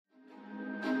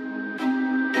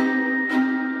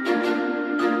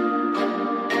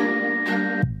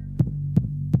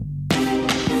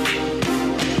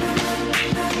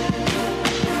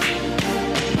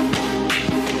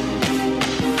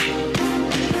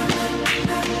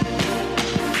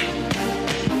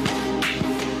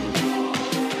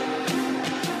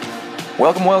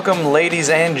Welcome, ladies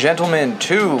and gentlemen,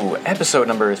 to episode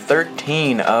number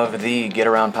 13 of the Get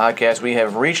Around podcast. We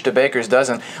have reached a baker's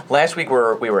dozen. Last week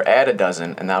we were at a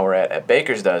dozen, and now we're at a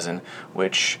baker's dozen,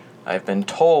 which I've been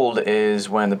told is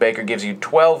when the baker gives you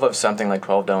 12 of something, like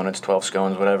 12 donuts, 12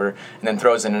 scones, whatever, and then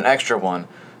throws in an extra one,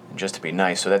 just to be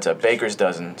nice. So that's a baker's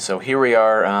dozen. So here we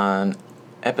are on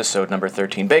episode number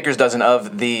 13, Baker's Dozen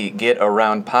of the Get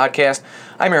Around podcast.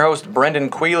 I'm your host, Brendan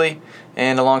Quealy,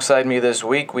 and alongside me this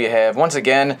week we have, once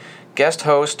again, guest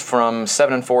host from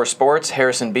 7 and 4 Sports,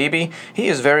 Harrison Beeby. He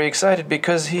is very excited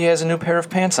because he has a new pair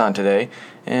of pants on today.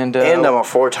 And I'm a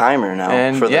 4-timer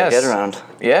now for the Get Around.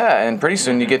 Yeah, and pretty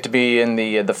soon you get to be in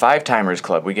the 5-timers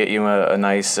club. We get you a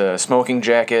nice smoking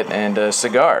jacket and a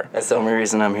cigar. That's the only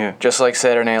reason I'm here. Just like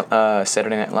Saturday Night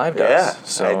Live does. Yeah.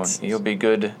 So you'll be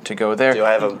good to go there. Do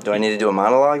I need to do a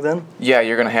monologue then? Yeah,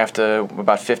 you're going to have to,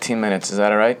 about 15 minutes. Is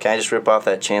that all right? Can I just rip off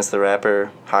that Chance the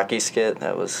Rapper hockey skit?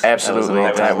 That was absolutely.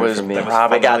 That was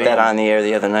probably. I got that on the air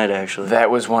the other night, actually.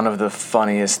 That was one of the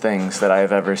funniest things that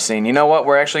I've ever seen. You know what?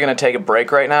 We're actually going to take a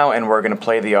break right now, and we're going to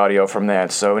play the audio from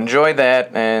that. So enjoy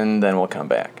that, and then we'll come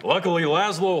back. Luckily,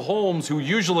 Laszlo Holmes, who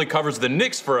usually covers the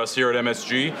Knicks for us here at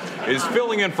MSG, is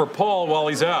filling in for Paul while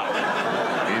he's out.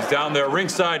 He's down there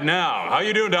ringside now. How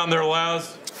you doing down there,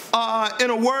 Laz? In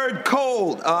a word,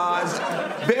 cold. It's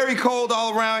very cold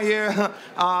all around here. No,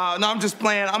 I'm just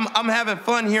playing. I'm having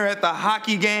fun here at the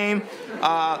hockey game.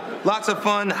 Lots of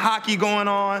fun hockey going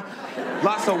on.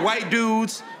 Lots of white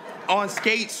dudes on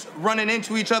skates running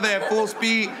into each other at full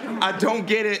speed. I don't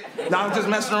get it. No, I'm just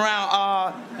messing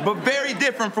around. But very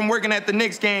different from working at the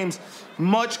Knicks games.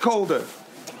 Much colder.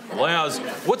 Laz,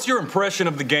 what's your impression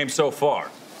of the game so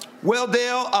far? Well,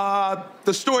 Dale,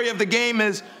 the story of the game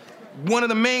is one of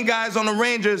the main guys on the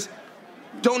Rangers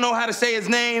don't know how to say his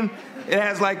name. It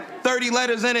has like 30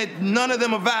 letters in it. None of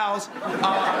them are vowels.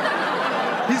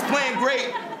 He's playing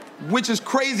great, which is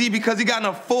crazy because he got in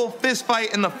a full fist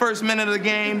fight in the first minute of the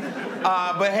game.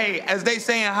 But hey, as they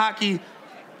say in hockey,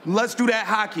 let's do that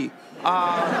hockey.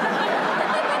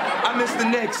 I miss the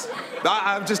Knicks.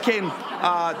 I'm just kidding.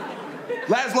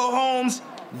 Laszlo Holmes,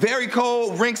 very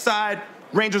cold, ringside,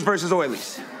 Rangers versus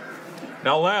Oilers.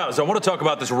 Now, Laz, I want to talk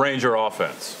about this Ranger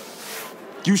offense.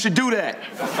 You should do that.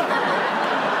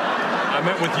 I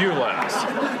meant with you, Laz.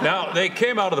 Now, they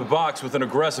came out of the box with an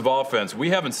aggressive offense we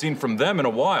haven't seen from them in a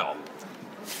while.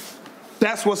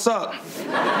 That's what's up. From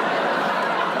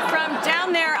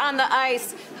down there on the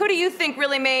ice, who do you think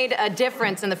really made a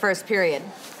difference in the first period?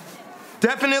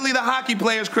 Definitely the hockey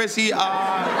players, Chrissy. They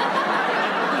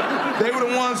were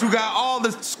the ones who got all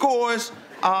the scores.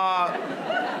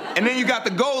 And then you got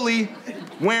the goalie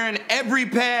wearing every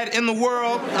pad in the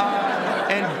world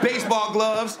and baseball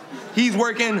gloves. He's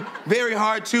working very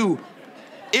hard, too.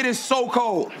 It is so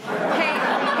cold.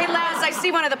 Hey, Laz, I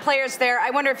see one of the players there. I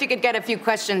wonder if you could get a few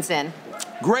questions in.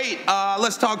 Great.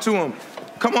 Let's talk to him.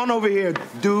 Come on over here,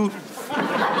 dude.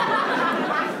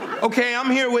 Okay, I'm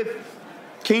here with...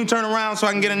 Can you turn around so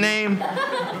I can get a name?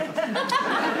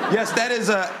 Yes, that is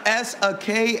a S, a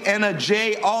K, and a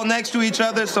J all next to each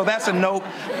other, so that's a nope.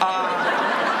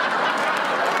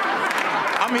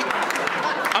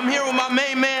 I'm here with my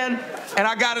main man, and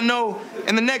I gotta know,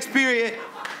 in the next period,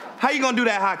 how you gonna do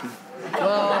that hockey?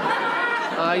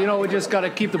 We just gotta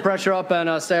keep the pressure up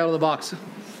and stay out of the box.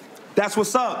 That's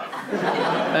what's up.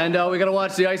 And we got to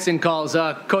watch the icing calls.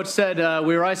 Coach said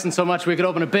we were icing so much we could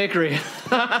open a bakery.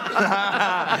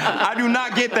 I do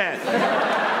not get that.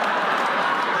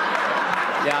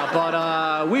 Yeah,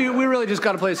 but we really just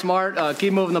got to play smart,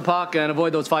 keep moving the puck, and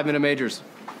avoid those 5-minute majors.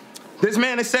 This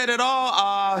man has said it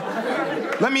all.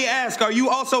 Let me ask, are you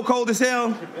also cold as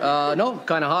hell? No,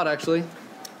 kind of hot, actually.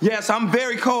 Yes, I'm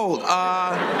very cold.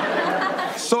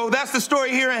 So that's the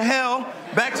story here in hell.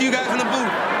 Back to you guys in the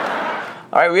booth.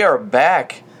 All right, we are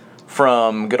back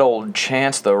from good old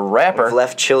Chance the Rapper. We've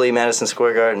left chilly Madison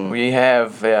Square Garden. We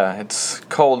have, it's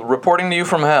cold. Reporting to you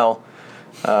from hell.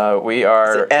 We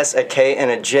are... It's an S, a K, and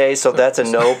a J, so that's a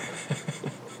nope.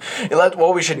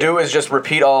 What we should do is just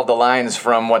repeat all of the lines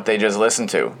from what they just listened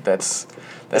to. That's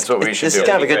what we should do. This is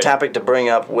kind of a good topic to bring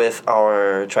up with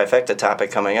our trifecta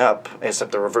topic coming up,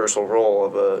 except the reversal role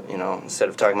of instead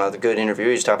of talking about the good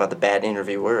interviewers, you talk about the bad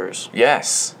interviewers.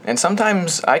 Yes, and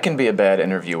sometimes I can be a bad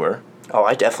interviewer. Oh,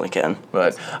 I definitely can.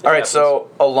 But all right, so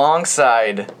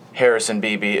alongside Harrison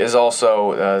Beeby is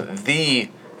also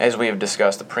as we have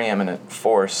discussed, the preeminent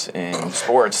force in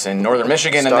sports in Northern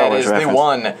Michigan, and that is the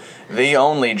one, the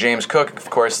only James Cook. Of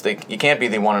course, you can't be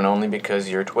the one and only because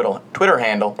your Twitter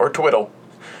handle, or twiddle,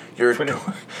 your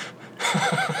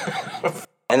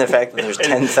and the fact that there's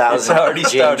 10,000 It's already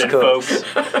James started, Cooks.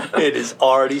 folks. It is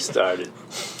already started.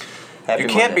 Happy You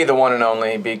can't Monday. be the one and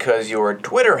only because your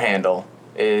Twitter handle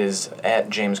is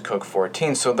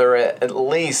 @JamesCook14. So there are at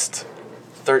least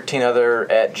 13 other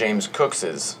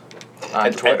 @JamesCookses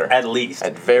on Twitter. At least.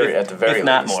 At the very if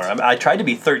not least. more. I tried to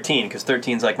be 13 because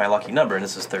 13 is like my lucky number, and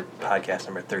this is podcast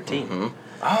number 13. Mm-hmm.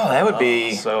 Oh, that would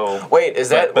be. So wait, is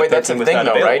that but that's a 13 was thing not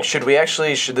though, available.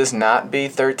 right? Should this not be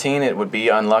 13? It would be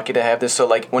unlucky to have this. So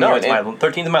like when No, you're it's my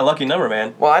 13th is my lucky number,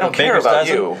 man. Well, I don't care Baker's about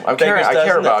dozen- you. I Baker's care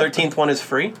dozen, about- the 13th one is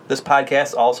free. This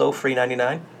podcast also free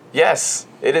 99. Yes,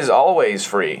 it is always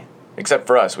free, except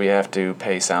for us. We have to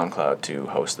pay SoundCloud to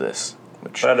host this.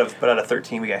 Which But out of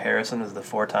 13, we got Harrison as the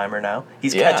 4-timer now.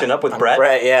 He's Yeah. catching up with Brett.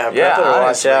 Brett Yeah, better watch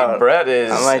honestly, out. Brett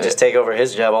is. I might just take over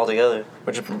his job altogether.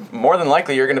 Which more than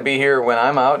likely you're going to be here when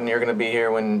I'm out, and you're going to be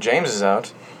here when James is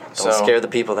out. Don't scare the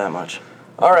people that much.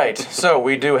 All right, so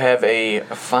we do have a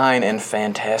fine and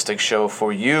fantastic show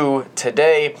for you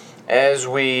today as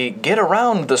we get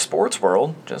around the sports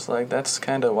world. Just like that's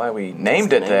kind of why we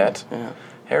named it that. Yeah.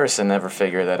 Harrison never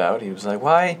figured that out. He was like,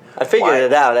 "Why?" I figured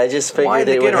it out. I just why figured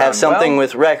the it get would around? have something Well-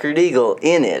 with Record Eagle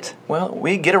in it. Well,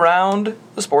 we get around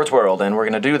the sports world, and we're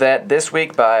going to do that this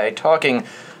week by talking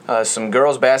some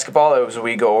girls basketball as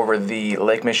we go over the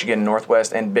Lake Michigan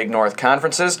Northwest and Big North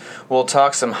conferences. We'll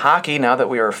talk some hockey now that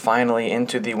we are finally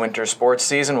into the winter sports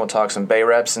season. We'll talk some Bay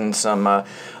Reps and some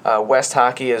West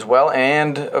hockey as well.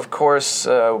 And, of course,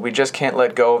 we just can't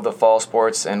let go of the fall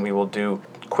sports, and we will do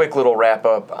quick little wrap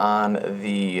up on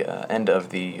the end of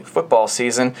the football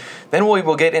season. Then we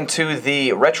will get into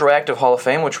the retroactive Hall of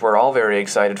Fame, which we're all very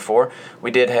excited for.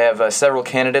 We did have several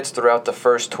candidates throughout the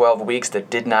first 12 weeks that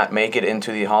did not make it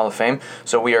into the Hall of Fame.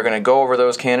 So we are going to go over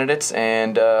those candidates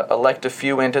and elect a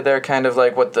few into there, kind of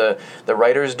like what the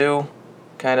writers do,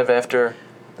 kind of after.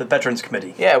 The Veterans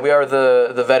Committee. Yeah, we are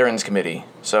the Veterans Committee.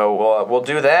 So we'll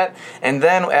do that. And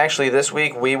then actually this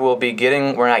week we will be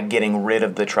we're not getting rid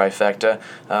of the trifecta,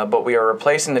 but we are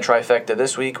replacing the trifecta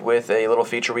this week with a little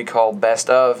feature we call Best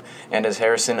Of. And as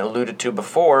Harrison alluded to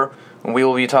before, we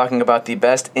will be talking about the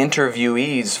best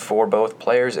interviewees for both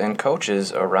players and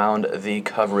coaches around the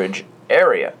coverage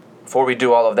area. Before we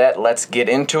do all of that, let's get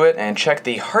into it and check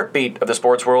the heartbeat of the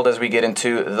sports world as we get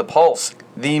into the pulse.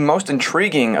 The most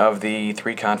intriguing of the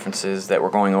three conferences that we're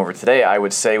going over today, I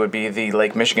would say, would be the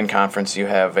Lake Michigan Conference. You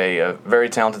have a very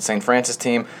talented St. Francis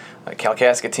team, a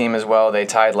Kalkaska team as well. They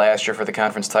tied last year for the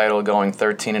conference title, going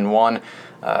 13-1.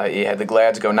 You had the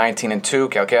Glads go 19-2,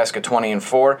 Kalkaska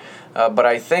 20-4. But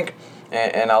I think,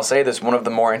 and I'll say this, one of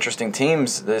the more interesting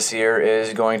teams this year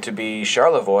is going to be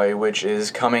Charlevoix, which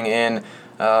is coming in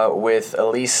with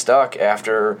Elise Stuck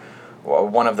after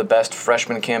one of the best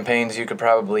freshman campaigns you could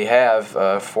probably have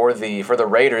for the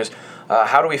Raiders.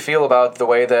 How do we feel about the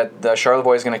way that the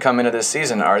Charlevoix is going to come into this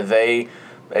season? Are they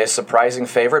a surprising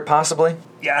favorite, possibly?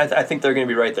 Yeah, I think they're going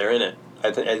to be right there in it.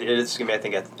 It's going to be, I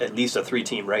think, at least a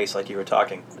 3-team race, like you were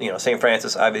talking. St.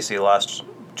 Francis obviously lost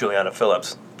Juliana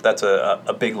Phillips. That's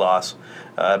a big loss,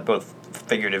 both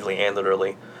figuratively and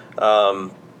literally.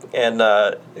 And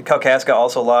Kalkaska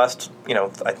also lost,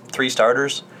 3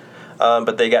 starters,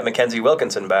 but they got Mackenzie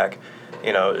Wilkinson back.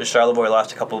 Charlevoix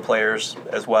lost a couple of players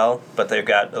as well, but they've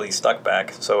got Elise Stuck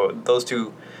back. So those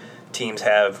two teams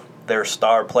have their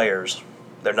star players,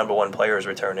 their number one players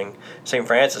returning. St.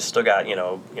 Francis still got,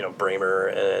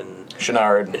 Bramer and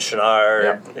Chenard,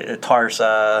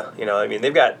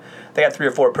 Tarsa. They got 3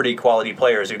 or 4 pretty quality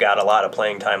players who got a lot of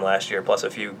playing time last year, plus a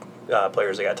few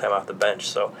players that got time off the bench.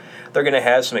 So they're going to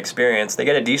have some experience. They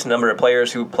get a decent number of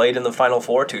players who played in the Final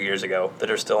Four 2 years ago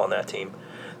that are still on that team.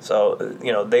 So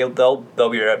they'll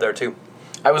be right up there too.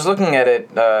 I was looking at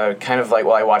it kind of like,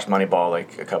 I watched Moneyball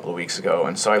like a couple of weeks ago,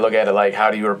 and so I look at it like, how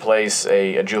do you replace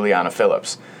a Juliana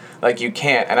Phillips? Like, you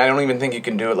can't, and I don't even think you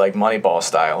can do it like Moneyball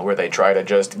style, where they try to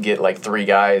just get like 3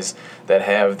 guys that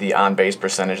have the on-base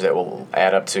percentage that will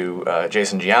add up to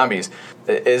Jason Giambi's.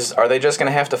 Are they just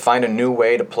going to have to find a new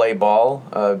way to play ball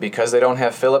because they don't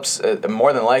have Phillips?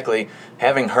 More than likely,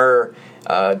 having her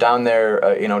down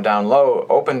there, down low,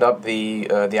 opened up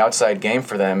the outside game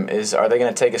for them. Are they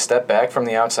going to take a step back from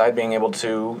the outside, being able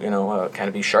to, kind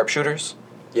of be sharpshooters?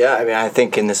 Yeah, I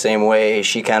think in the same way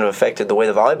she kind of affected the way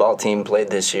the volleyball team played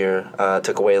this year,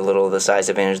 took away a little of the size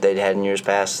advantage they'd had in years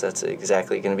past. That's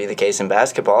exactly going to be the case in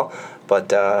basketball, but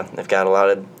they've got a lot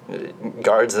of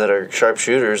guards that are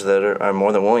sharpshooters that are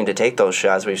more than willing to take those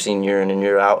shots. We've seen year in and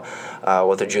year out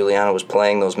whether Juliana was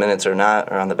playing those minutes or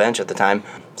not, or on the bench at the time.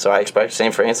 So I expect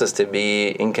St. Francis to be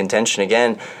in contention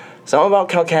again. Something about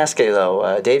Kalkaska,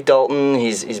 though. Dave Dalton,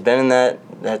 he's been in that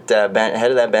head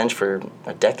of that bench for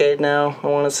a decade now, I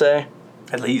want to say.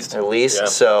 At least. Yeah.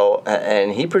 So,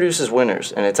 and he produces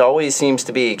winners, and it always seems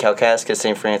to be Kalkaska,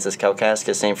 St. Francis,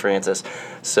 Kalkaska, St. Francis.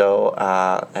 So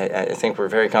I think we're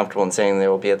very comfortable in saying they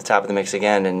will be at the top of the mix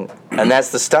again, and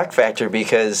that's the Stuck factor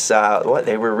because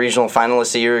they were regional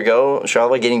finalists a year ago.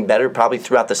 Charlotte getting better probably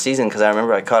throughout the season because I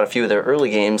remember I caught a few of their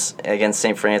early games against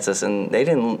St. Francis, and they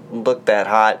didn't look that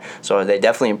hot. So they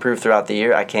definitely improved throughout the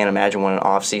year. I can't imagine what an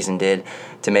off season did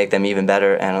to make them even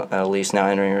better, and Elise now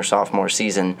entering her sophomore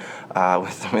season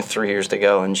with 3 years to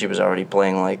go, and she was already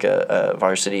playing like a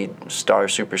varsity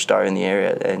superstar in the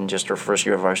area in just her first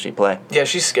year of varsity play. Yeah,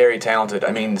 she's scary talented.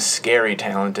 I mean, scary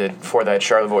talented for that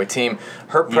Charlevoix team.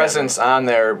 Her presence on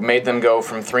there made them go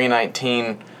from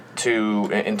 319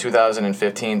 in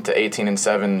 2015 to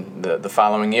 18-7 the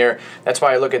following year. That's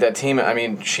why I look at that team. I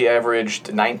mean, she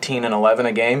averaged 19 and 11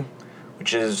 a game,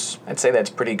 which is, I'd say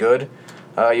that's pretty good.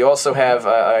 You also have,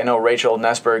 I know Rachel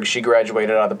Nesberg, she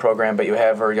graduated out of the program, but you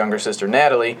have her younger sister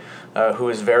Natalie, who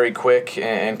is very quick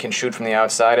and can shoot from the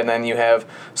outside. And then you have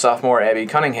sophomore Abby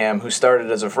Cunningham, who started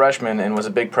as a freshman and was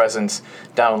a big presence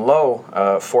down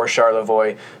low for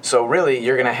Charlevoix. So really,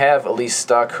 you're going to have Elise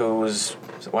Stuck, who's,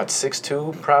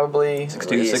 6'2", probably?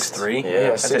 6'2", 6'3".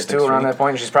 Yeah, 6'2", around that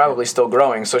point. She's probably still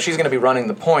growing. So she's going to be running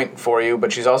the point for you,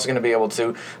 but she's also going to be able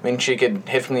to, I mean, she could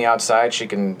hit from the outside. She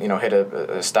can, hit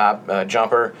a stop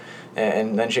jumper,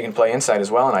 and then she can play inside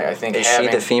as well. And I think Is she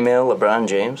the female LeBron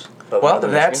James? Well,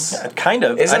 that's... kind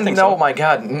of. Isn't, I think no, so. My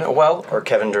God. No, well... Or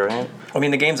Kevin Durant? I mean,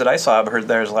 the games that I saw of her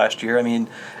theirs last year, I mean,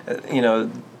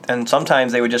 and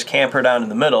sometimes they would just camp her down in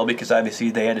the middle because obviously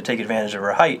they had to take advantage of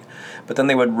her height. But then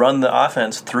they would run the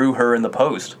offense through her in the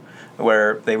post,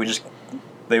 where they would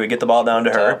get the ball down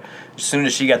to her. As soon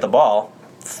as she got the ball,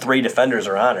 3 defenders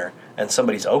are on her, and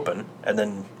somebody's open. And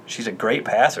then she's a great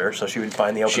passer, so she would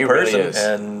find the open person, really is.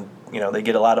 And they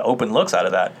get a lot of open looks out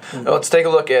of that. Well, let's take a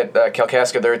look at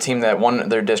Kalkaska. They're a team that won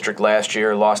their district last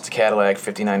year, lost to Cadillac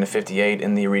 59-58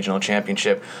 in the regional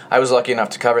championship. I was lucky enough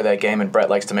to cover that game, and Brett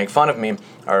likes to make fun of me.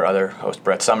 Our other host,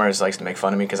 Brett Sommers, likes to make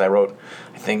fun of me because I wrote,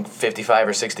 I think, 55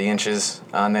 or 60 inches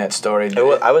on that story.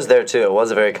 I was there, too. It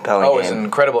was a very compelling game. Oh, it was an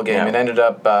incredible game. Yeah. It ended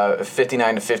up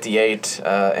 59-58,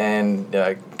 and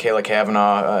Kayla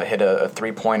Kavanaugh hit a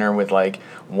three-pointer with like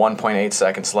 1.8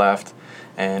 seconds left.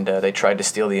 And they tried to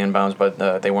steal the inbounds,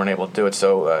 but they weren't able to do it.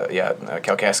 So,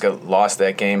 Kalkaska lost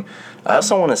that game. I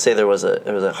also want to say there was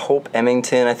a Hope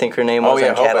Emmington, I think her name was,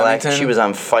 on Hope Cadillac. Emmington. She was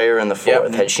on fire in the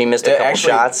fourth. Yep. Had she missed a couple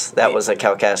shots, that was a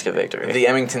Kalkaska victory. The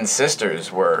Emmington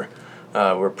sisters were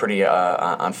pretty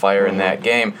on fire in that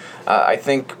game. I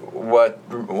think what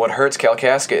hurts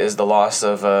Kalkaska is the loss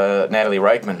of Natalie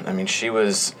Reichman. I mean, she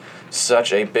was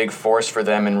such a big force for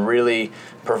them and really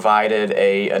provided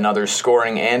another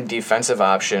scoring and defensive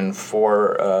option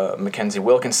for Mackenzie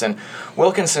Wilkinson.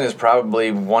 Wilkinson is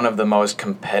probably one of the most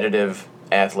competitive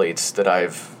athletes that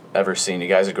I've ever seen. You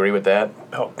guys agree with that?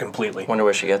 Oh, completely. Wonder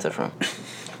where she got that from.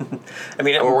 I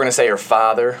mean, we're going to say her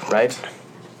father, right?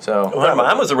 So her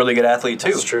mom was a really good athlete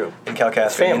too. That's true. In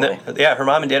Kalkaska, Family. Her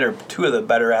mom and dad are 2 of the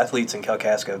better athletes in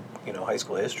Kalkaska, high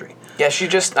school history. Yeah,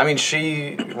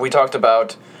 we talked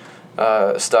about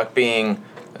Stuck being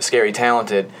scary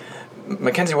talented.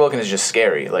 Mackenzie Wilkins is just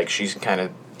scary. Like, she kind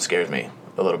of scares me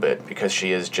a little bit because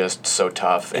she is just so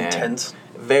tough and intense.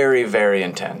 Very, very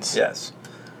intense. Yes.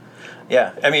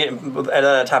 Yeah, I mean, and then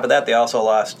on top of that, they also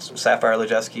lost Sapphire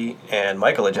Lejeski and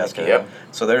Michael Lejeski. Yep.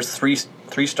 So there's three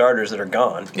starters that are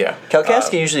gone. Yeah.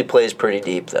 Kalkaska usually plays pretty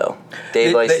deep, though.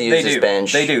 Dave likes to use his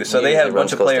bench. They do. So they have a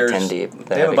bunch of players. 10 deep.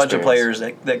 They have a bunch of players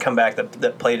that come back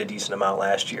that played a decent amount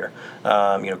last year.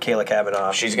 Kayla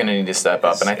Kavanaugh. She's going to need to step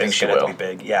up, and I think she will. Be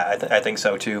big. Yeah, I think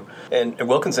so too. And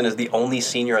Wilkinson is the only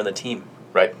senior on the team.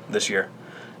 Right. This year.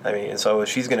 I mean, and so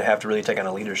she's going to have to really take on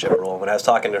a leadership role. When I was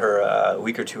talking to her a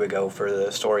week or 2 ago for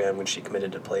the story on when she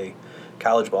committed to play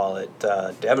college ball at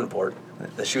Davenport,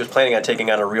 that she was planning on taking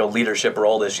on a real leadership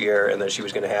role this year, and that she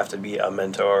was going to have to be a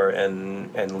mentor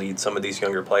and lead some of these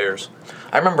younger players.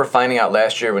 I remember finding out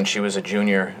last year when she was a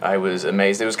junior, I was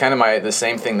amazed. It was kind of the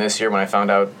same thing this year when I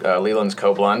found out Leland's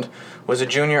Coblund was a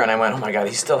junior, and I went, oh my God,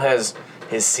 he still has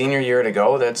his senior year to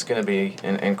go. That's going to be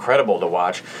incredible to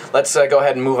watch. Let's go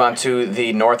ahead and move on to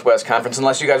the Northwest Conference,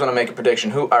 unless you guys want to make a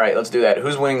prediction. All right, let's do that.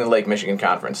 Who's winning the Lake Michigan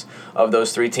Conference of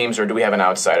those 3 teams, or do we have an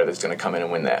outsider that's going to come in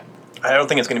and win that? I don't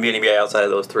think it's going to be anybody outside of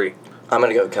those 3. I'm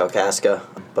going to go Kalkaska,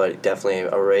 but definitely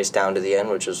a race down to the end,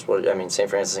 which is St.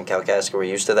 Francis and Kalkaska were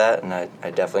used to that, and I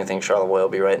definitely think Charlotte will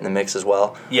be right in the mix as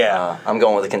well. Yeah. I'm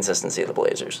going with the consistency of the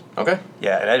Blazers. Okay.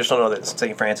 Yeah, and I just don't know that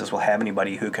St. Francis will have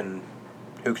anybody who can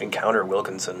counter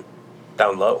Wilkinson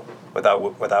down low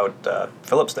without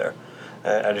Phillips there.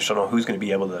 I just don't know who's going to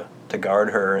be able to guard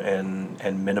her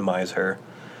and minimize her.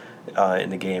 in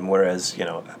the game, whereas,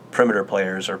 perimeter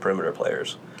players are perimeter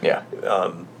players. Yeah.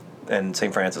 And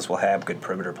St. Francis will have good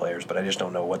perimeter players, but I just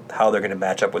don't know how they're going to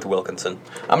match up with Wilkinson.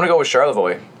 I'm going to go with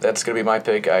Charlevoix. That's going to be my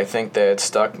pick. I think that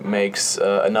Stuck makes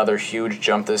another huge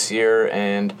jump this year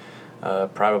and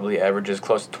probably averages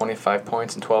close to 25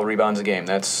 points and 12 rebounds a game.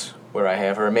 That's where I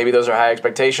have her. Maybe those are high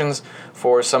expectations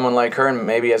for someone like her, and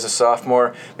maybe as a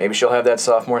sophomore, maybe she'll have that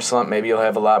sophomore slump. Maybe you'll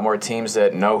have a lot more teams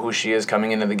that know who she is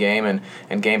coming into the game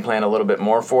and game plan a little bit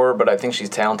more for her, but I think she's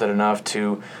talented enough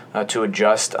to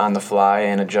adjust on the fly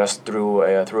and adjust through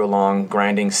a long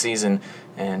grinding season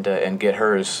and get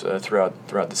hers throughout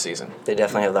the season. They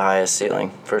definitely have the highest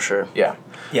ceiling, for sure. Yeah.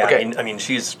 Yeah, Okay. I mean,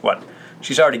 she's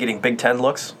already getting Big Ten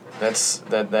looks.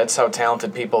 That's how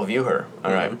talented people view her.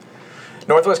 All right.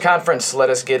 Northwest Conference,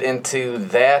 let us get into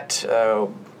that.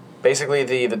 Basically,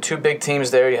 the two big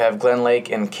teams there, you have Glen Lake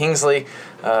and Kingsley.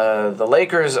 The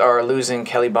Lakers are losing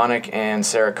Kelly Bunnick and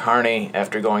Sarah Carney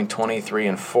after going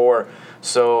 23-4.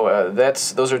 So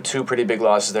those are two pretty big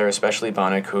losses there, especially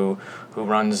Bunnick, who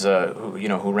ran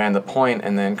the point,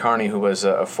 and then Carney, who was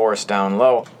a force down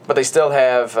low. But they still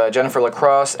have Jennifer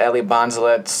Lacrosse, Ali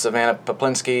Bonzalet, Savannah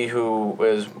Poplinski, who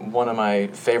is one of my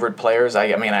favorite players.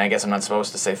 I mean, I guess I'm not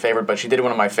supposed to say favorite, but she did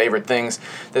one of my favorite things.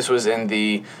 This was in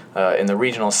the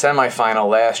regional semifinal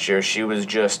last year. She was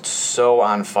just so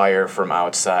on fire from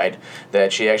outside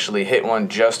that she actually hit one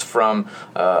just from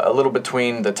a little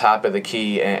between the top of the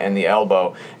key and the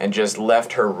elbow, and just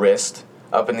left her wrist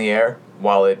up in the air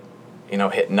while it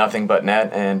hit nothing but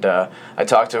net. And I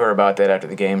talked to her about that after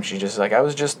the game. She's just like, I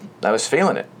was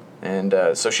feeling it.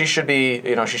 And so she should be,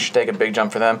 she should take a big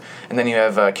jump for them. And then you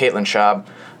have Caitlin Schaub,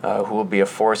 who will be a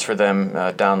force for them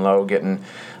down low, getting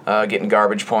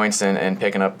garbage points and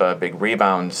picking up big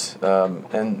rebounds.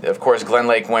 And of course, Glen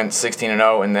Lake went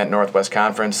 16-0 in that Northwest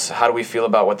Conference. How do we feel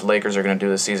about what the Lakers are going to do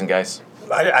this season, guys?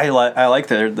 I like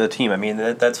the team. I mean,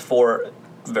 that's four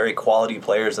very quality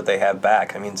players that they have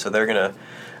back. I mean, so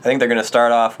I think they're going to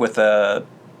start off with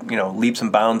leaps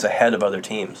and bounds ahead of other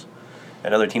teams,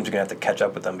 and other teams are going to have to catch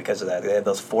up with them because of that. They have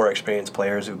those four experienced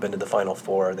players who've been to the Final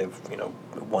Four. They've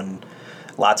won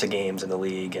lots of games in the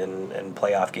league and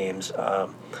playoff games.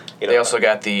 They also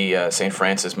got the St.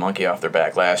 Francis monkey off their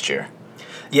back last year.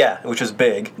 Yeah, which was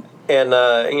big. And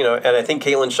and I think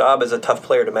Caitlin Schaub is a tough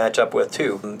player to match up with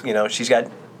too. She's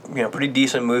got pretty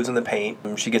decent moves in the paint.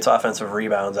 She gets offensive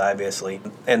rebounds, obviously.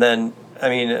 And then, I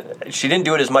mean, she didn't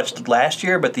do it as much last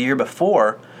year, but the year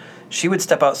before, she would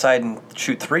step outside and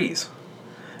shoot threes,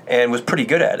 and was pretty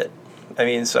good at it. I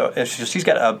mean, so she's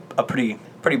got a pretty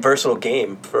versatile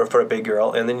game for a big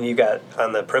girl. And then you got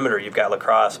on the perimeter, you've got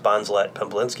Lacrosse, Bonzalet,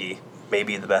 Poplinski,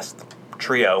 maybe the best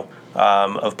trio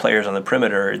of players on the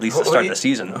perimeter, at least to start the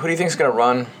season. Who do you think is going to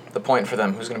run the point for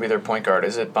them? Who's going to be their point guard?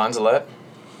 Is it Bonzalet?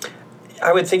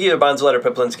 I would think either Bonzalet or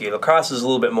Poplinski. Lacrosse is a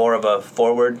little bit more of a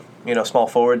forward, small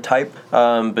forward type,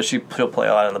 but she'll play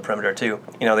a lot on the perimeter too.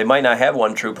 They might not have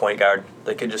one true point guard.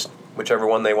 They could just, whichever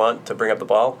one they want to bring up the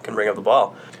ball, can bring up the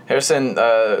ball. Harrison,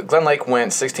 Glen Lake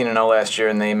went 16-0 last year,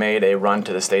 and they made a run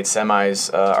to the state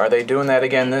semis. Are they doing that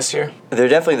again this year? They're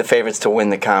definitely the favorites to win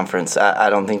the conference.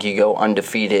 I don't think you go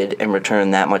undefeated and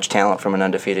return that much talent from an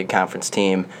undefeated conference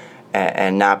team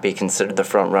and not be considered the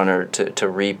front runner to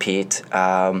repeat.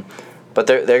 But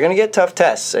they're going to get tough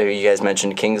tests. You guys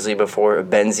mentioned Kingsley before.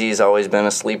 Benzie's always been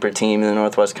a sleeper team in the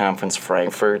Northwest Conference.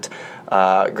 Frankfurt,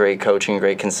 great coaching,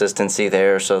 great consistency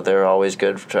there. So they're always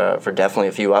good for definitely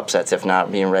a few upsets, if not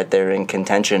being right there in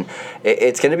contention.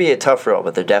 It's going to be a tough road,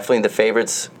 but they're definitely the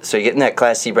favorites. So you get in that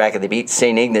Class C bracket. They beat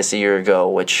St. Ignace a year ago,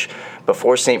 which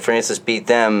before St. Francis beat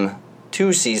them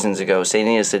 2 seasons ago, St.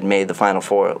 Ignace had made the Final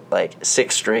Four like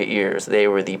 6 straight years. They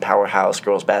were the powerhouse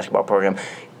girls basketball program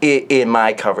in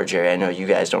my coverage area. I know you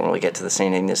guys don't really get to the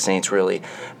St. Ignace Saints really,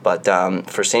 but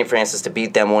for St. Francis to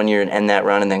beat them one year and end that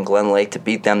run, and then Glen Lake to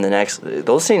beat them the next,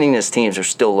 those St. Ignace teams are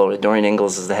still loaded. Dorian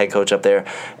Ingalls is the head coach up there,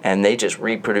 and they just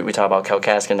reproduce. We talk about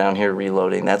Kalkaskin down here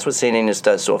reloading. That's what St. Ignace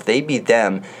does. So if they beat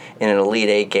them in an Elite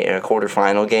 8 game, in a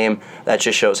quarterfinal game, that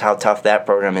just shows how tough that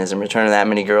program is. In return of that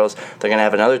many girls, they're going to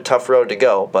have another tough road to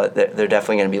go, but they're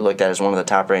definitely going to be looked at as one of the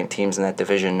top-ranked teams in that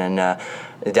division, and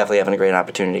they're definitely having a great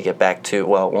opportunity to get back to,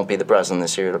 well, it won't be the Breslin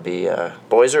this year. It'll be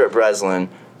boys are at Breslin,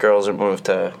 girls are moved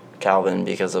to Calvin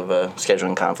because of a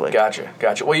scheduling conflict.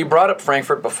 Gotcha. Well, you brought up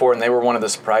Frankfurt before, and they were one of the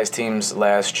surprise teams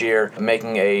last year,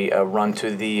 making a run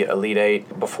to the Elite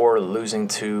 8 before losing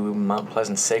to Mount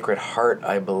Pleasant Sacred Heart,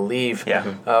 I believe.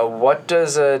 Yeah. What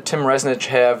does Tim Resnich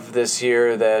have this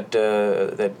year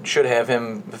that should have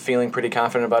him feeling pretty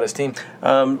confident about his team?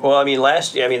 Well, I mean,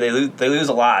 last year, they lose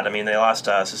a lot. I mean, they lost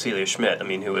Cecilia Schmidt,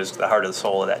 who was the heart and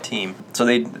soul of that team. So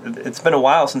it's been a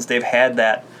while since they've had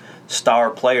that star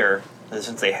player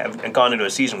since they have gone into a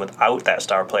season without that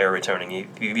star player returning.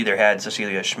 You've either had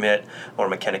Cecilia Schmidt or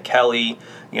McKenna Kelly,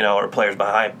 or players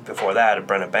before that,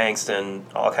 Brenna Bankston,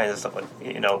 all kinds of stuff,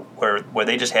 where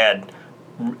they just had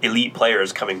elite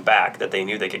players coming back that they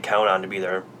knew they could count on to be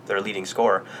their leading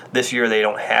scorer. This year they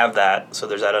don't have that, so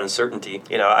there's that uncertainty.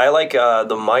 I like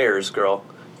the Myers girl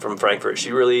from Frankfurt.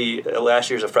 She really, last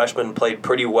year as a freshman, played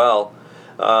pretty well,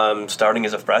 starting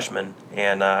as a freshman,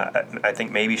 and I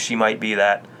think maybe she might be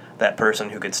that person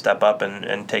who could step up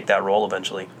and take that role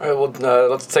eventually. All right, well,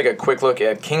 let's take a quick look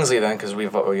at Kingsley then, because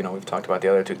we've talked about the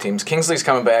other two teams. Kingsley's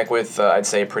coming back with I'd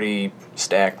say a pretty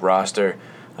stacked roster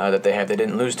that they have. They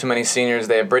didn't lose too many seniors.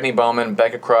 They have Brittany Bowman,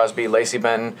 Becca Crosby, Lacey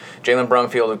Benton, Jalen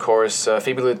Brumfield, of course,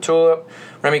 Phoebe LaTulip,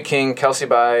 Remy King, Kelsey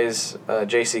Byes,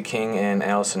 J.C. King, and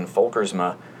Allison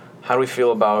Folkersma. How do we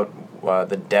feel about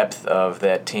the depth of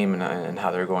that team and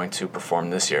how they're going to perform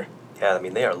this year? Yeah,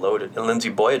 they are loaded. And Lindsey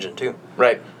Boyagen, too.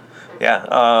 Right. Yeah,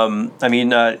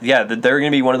 they're going to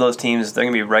be one of those teams. They're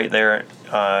going to be right there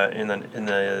in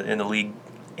the league,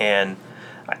 and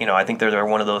I think they're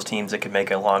one of those teams that could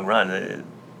make a long run.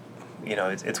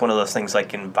 It's one of those things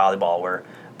like in volleyball where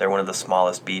they're one of the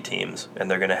smallest B teams, and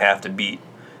they're going to have to beat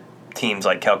teams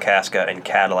like Kalkaska and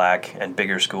Cadillac and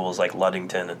bigger schools like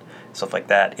Ludington and stuff like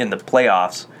that in the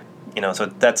playoffs. So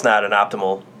that's not an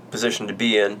optimal position to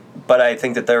be in, but I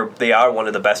think that they are one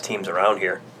of the best teams around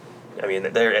here.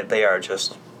 They are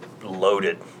just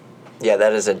loaded. Yeah,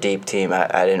 that is a deep team.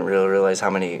 I didn't really realize how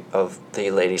many of the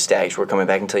Lady Stags were coming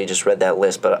back until you just read that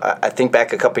list. But I think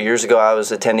back a couple years ago, I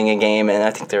was attending a game, and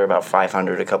I think they were about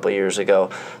 500 a couple years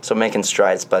ago, so making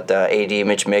strides. But AD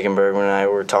Mitch Megenberg and I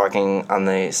were talking on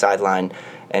the sideline,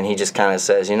 and he just kind of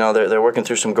says, they're working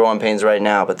through some growing pains right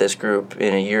now, but this group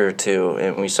in a year or two,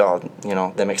 and we saw,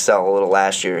 them excel a little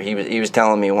last year. He was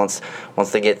telling me once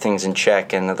they get things in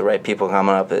check and the right people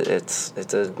coming up, it's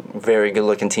a very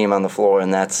good-looking team on the floor,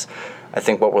 and that's, I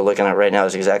think what we're looking at right now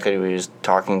is exactly what he was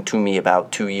talking to me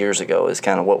about 2 years ago, is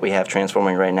kind of what we have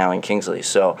transforming right now in Kingsley.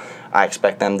 So I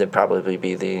expect them to probably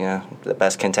be the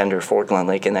best contender for Glen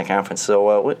Lake in that conference.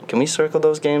 So can we circle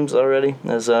those games already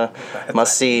as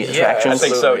must-see attractions? I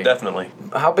think so, definitely.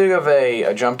 How big of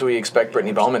a jump do we expect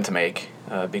Brittany Bowman to make?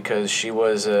 Because she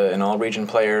was an all-region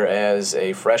player as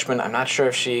a freshman. I'm not sure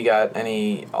if she got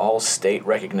any all-state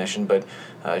recognition, but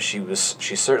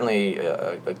she's certainly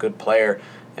a good player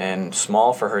and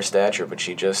small for her stature, but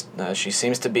she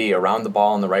seems to be around the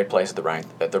ball in the right place at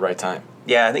the right time.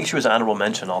 Yeah, I think she was honorable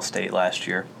mention All-State last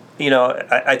year.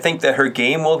 I think that her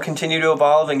game will continue to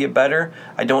evolve and get better.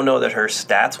 I don't know that her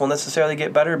stats will necessarily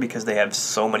get better because they have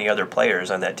so many other players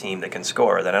on that team that can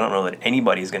score that I don't know that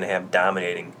anybody's going to have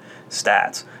dominating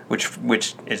stats,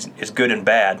 which is good and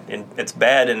bad. And it's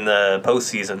bad in the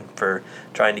postseason for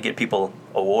trying to get people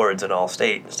awards in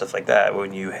All-State and stuff like that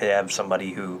when you have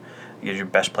somebody who is your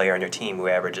best player on your team who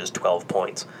averages 12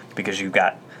 points because you've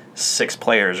got 6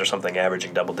 players or something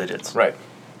averaging double digits. Right.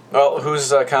 Well,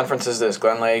 whose conference is this,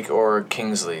 Glen Lake or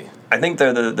Kingsley? I think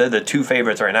they're the two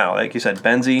favorites right now. Like you said,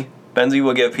 Benzie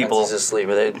will give people... Benzie's a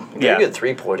sleeper. They're a good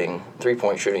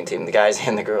three-point shooting team, the guys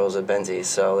and the girls at Benzie,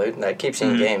 so that keeps you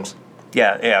in games.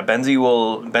 Yeah.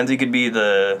 Benzie could be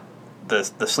the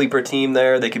sleeper team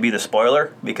there. They could be the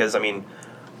spoiler because, on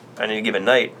any given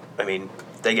night,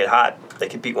 they get hot. They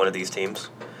could beat one of these teams,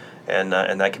 and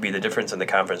that could be the difference in the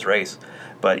conference race.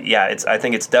 But yeah, I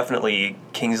think it's definitely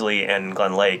Kingsley and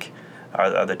Glen Lake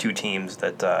are the two teams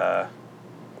that are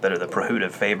the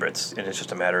prohibitive favorites, and it's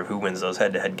just a matter of who wins those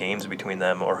head-to-head games between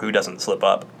them or who doesn't slip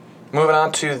up. Moving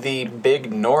on to the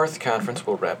Big North Conference,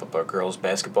 we'll wrap up our girls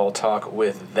basketball talk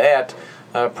with that.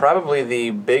 Probably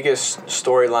the biggest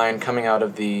storyline coming out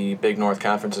of the Big North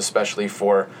Conference, especially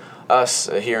for us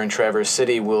here in Traverse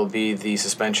City, will be the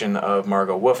suspension of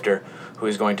Margot Woofter, who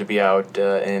is going to be out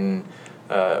in...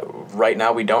 right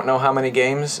now, we don't know how many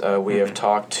games. We have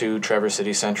talked to Traverse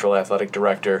City Central Athletic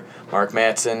Director Mark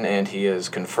Matson, and he has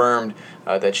confirmed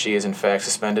that she is in fact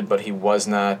suspended, but he was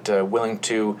not willing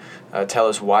to tell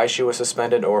us why she was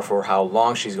suspended or for how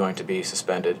long she's going to be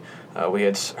suspended. We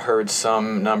had heard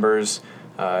some numbers,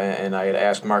 and I had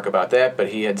asked Mark about that, but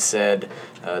he had said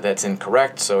that's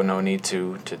incorrect, so no need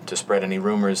to spread any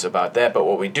rumors about that. But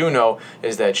what we do know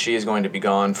is that she is going to be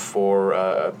gone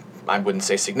for... I wouldn't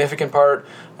say significant part,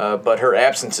 but her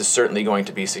absence is certainly going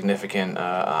to be significant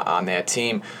on that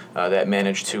team that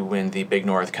managed to win the Big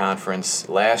North Conference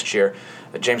last year.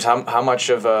 James, how much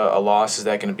of a loss is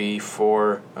that going to be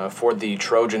for the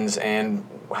Trojans, and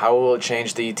how will it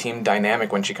change the team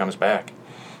dynamic when she comes back?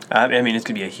 It's going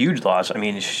to be a huge loss.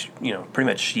 Pretty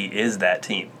much she is that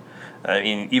team.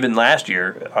 Even last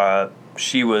year,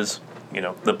 she was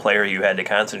the player you had to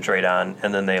concentrate on,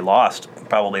 and then they lost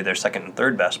probably their second and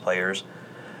third best players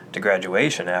to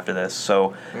graduation after this.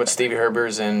 So with Stevie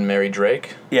Herbers and Mary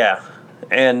Drake. Yeah,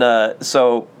 and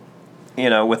so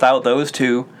without those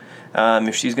two,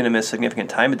 if she's going to miss significant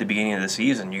time at the beginning of the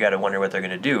season, you got to wonder what they're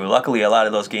going to do. Luckily, a lot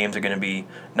of those games are going to be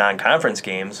non-conference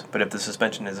games, but if the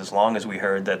suspension is as long as we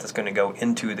heard, that's going to go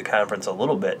into the conference a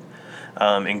little bit,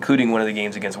 including one of the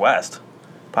games against West,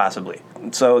 possibly.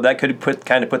 So that could put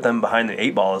them behind the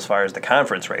 8 ball as far as the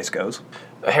conference race goes.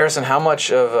 Harrison, how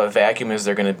much of a vacuum is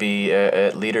there going to be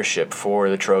at leadership for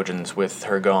the Trojans with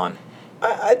her gone?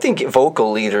 I think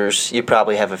vocal leaders, you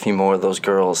probably have a few more of those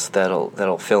girls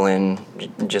that'll fill in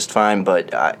just fine.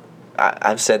 But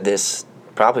I've said this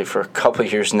probably for a couple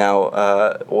of years now.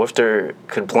 Woofter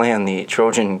could play on the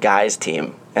Trojan guys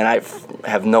team, and I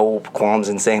have no qualms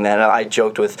in saying that. I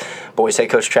joked with boys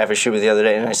head coach Travis Schubert the other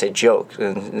day, and I say joke.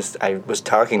 And I was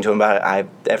talking to him about it.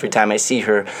 Every time I see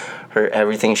her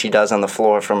everything she does on the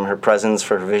floor, from her presence,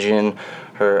 her vision,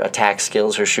 her attack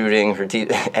skills, her shooting,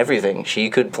 everything. She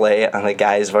could play on the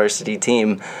guys' varsity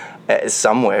team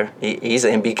somewhere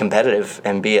and be competitive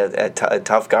and be a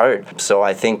tough guard. So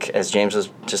I think, as James was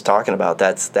just talking about,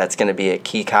 that's going to be a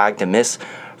key cog to miss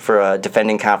for a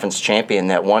defending conference champion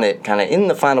that won it kind of in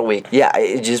the final week. Yeah,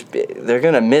 they're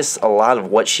going to miss a lot of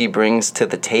what she brings to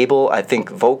the table. I think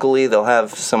vocally they'll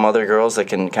have some other girls that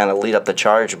can kind of lead up the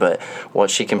charge, but what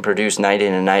she can produce night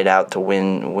in and night out to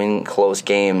win close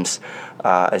games,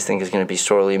 I think is going to be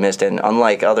sorely missed. And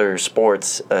unlike other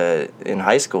sports in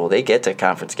high school, they get to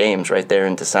conference games right there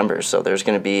in December. So there's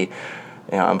going to be,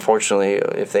 unfortunately,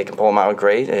 if they can pull them out,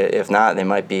 great. If not, they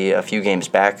might be a few games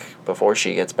back before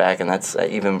she gets back, and that's,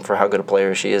 even for how good a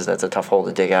player she is, that's a tough hole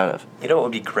to dig out of. What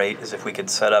would be great is if we could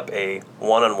set up a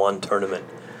one-on-one tournament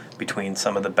between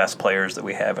some of the best players that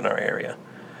we have in our area.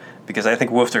 Because I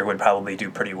think Woofter would probably do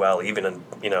pretty well, even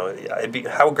in,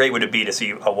 how great would it be to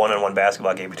see a one-on-one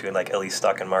basketball game between, like, Ellie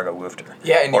Stuck and Margot Woofter?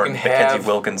 Yeah, and you can Mackenzie have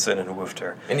Wilkinson and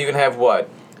Woofter. And you can have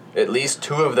at least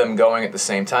two of them going at the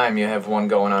same time. You have one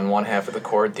going on one half of the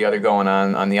court, the other going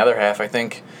on the other half. I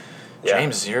think,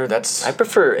 James, I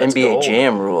prefer NBA gold.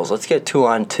 Jam rules. Let's get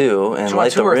 2-on-2 and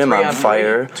light the rim on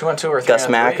fire. 2-on-2 or 3-on-3. Gus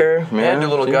Macker. Yeah, do a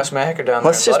little Gus Macker down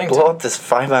Let's there. Let's just blow up this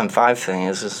 5-on-5 thing.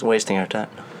 It's just wasting our time.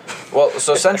 Well,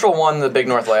 so Central won the Big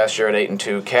North last year at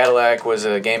 8-2. Cadillac was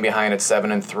a game behind at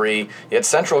 7-3. You had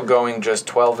Central going just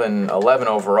 12-11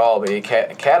 overall, but you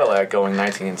had Cadillac going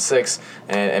 19-6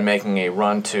 and making a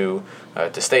run to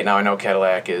state. Now I know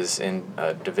Cadillac is in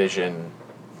Division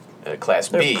Class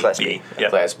B. Class B. Yeah.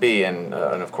 Class B, and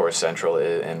of course Central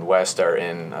and West are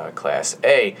in Class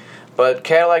A. But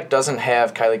Cadillac doesn't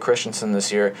have Kylie Christensen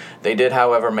this year. They did,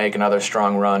 however, make another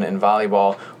strong run in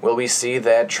volleyball. Will we see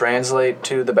that translate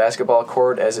to the basketball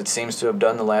court as it seems to have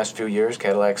done the last few years?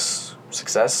 Cadillac's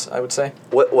success, I would say.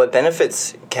 What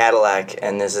benefits Cadillac,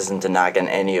 and this isn't to knock on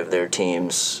any of their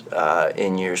teams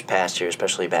in years past here,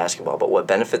 especially basketball, but what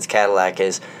benefits Cadillac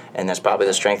is, and that's probably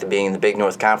the strength of being in the Big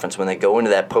North Conference, when they go into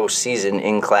that postseason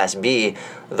in Class B,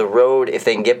 the road, if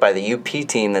they can get by the UP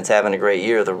team that's having a great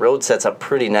year, the road sets up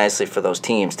pretty nicely for those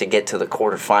teams to get to the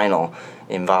quarterfinal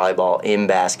in volleyball, in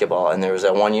basketball. And there was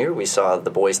that one year we saw the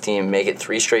boys team make it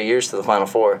 3 straight years to the Final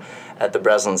Four at the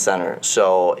Breslin Center.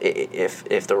 So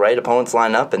if the right opponents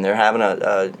line up and they're having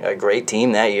a great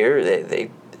team that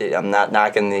year, I'm not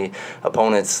knocking the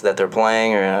opponents that they're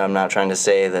playing, or I'm not trying to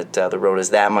say that the road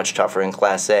is that much tougher in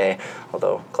Class A,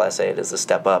 although Class A it is a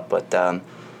step up. But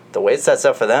the way it sets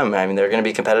up for them, I mean, they're going to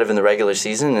be competitive in the regular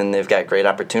season, and they've got great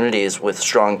opportunities with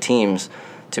strong teams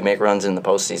to make runs in the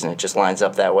postseason. It just lines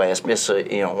up that way,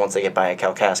 especially once they get by a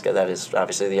Kalkaska. That is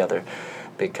obviously the other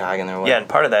big cog in their way. Yeah, and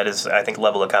part of that is, I think,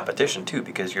 level of competition too,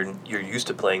 because you're used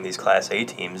to playing these Class A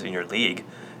teams in your league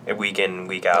week in,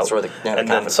 week out. That's where and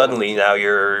then suddenly now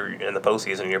you're in the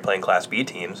postseason and you're playing Class B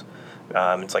teams.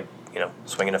 It's like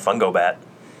swinging a fungo bat.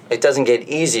 It doesn't get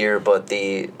easier, but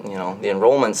the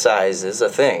enrollment size is a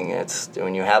thing. It's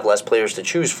when you have less players to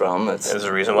choose from. There's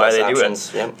a reason why they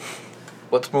options. do it. Yep.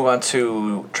 Let's move on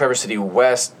to Traverse City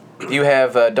West. You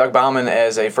have Doug Bauman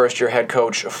as a first-year head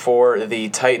coach for the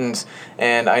Titans,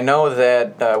 and I know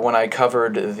that when I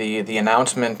covered the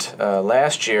announcement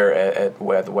last year at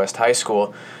West High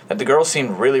School, that the girls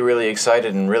seemed really, really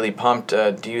excited and really pumped.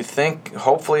 Do you think,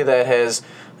 hopefully, that has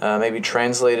maybe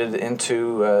translated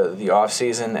into the off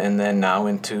season and then now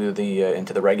into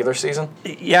the regular season?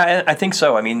 Yeah, I think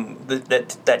so. I mean,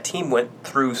 that team went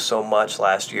through so much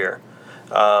last year,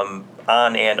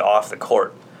 on and off the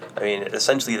court. I mean,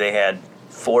 essentially they had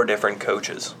 4 different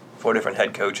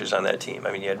head coaches on that team.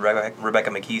 I mean, you had Rebecca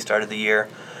McKee started the year,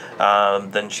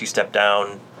 then she stepped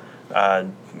down,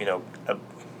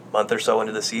 month or so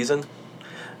into the season,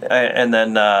 and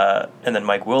then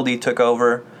Mike Wilde took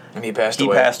over. And he passed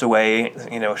away,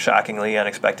 shockingly,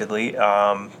 unexpectedly.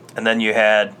 And then you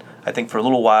had, I think for a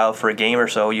little while, for a game or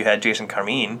so, you had Jason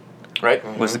Carmine, right,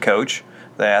 was the coach,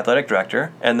 the athletic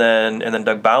director, and then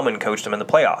Doug Bauman coached him in the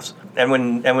playoffs. And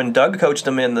when Doug coached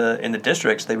them in the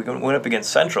districts, they went up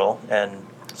against Central, and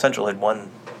Central had won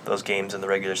those games in the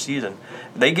regular season.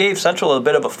 They gave Central a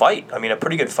bit of a fight. I mean, a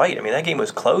pretty good fight. I mean, that game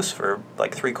was close for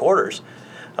like 3 quarters.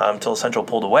 Until Central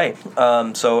pulled away.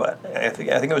 So I think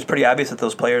it was pretty obvious that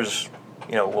those players,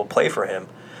 will play for him.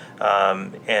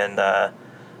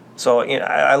 So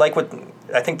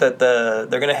I think that they're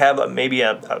going to have maybe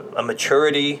a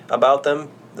maturity about them,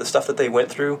 the stuff that they went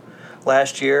through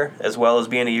last year, as well as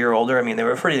being a year older. I mean, they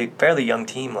were a fairly young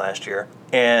team last year,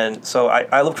 and so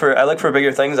I look for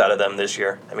bigger things out of them this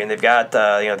year. I mean, they've got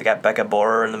they got Becca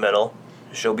Borer in the middle.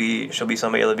 She'll be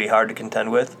somebody that'll be hard to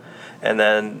contend with. And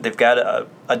then they've got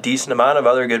a decent amount of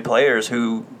other good players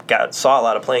who saw a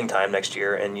lot of playing time next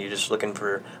year, and you're just looking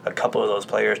for a couple of those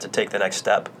players to take the next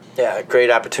step. Yeah, a great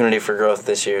opportunity for growth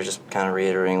this year, just kind of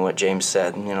reiterating what James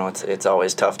said. It's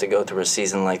always tough to go through a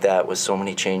season like that with so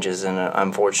many changes and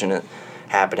unfortunate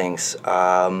happenings.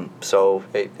 So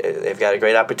they've got a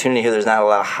great opportunity here. There's not a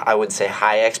lot of, I would say,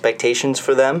 high expectations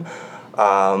for them.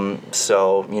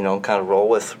 So kind of roll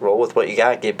with what you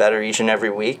got, get better each and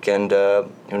every week, and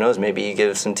who knows, maybe you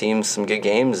give some teams some good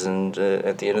games, and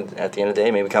at the end of the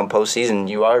day, maybe come postseason,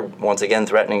 you are once again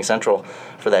threatening Central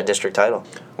for that district title.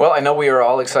 Well, I know we are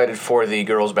all excited for the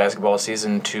girls' basketball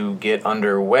season to get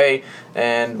underway,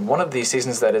 and one of the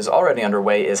seasons that is already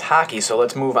underway is hockey, so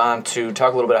let's move on to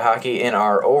talk a little bit of hockey in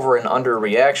our over and under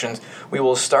reactions. We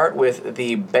will start with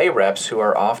the Bay Reps, who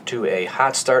are off to a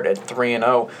hot start at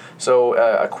 3-0. So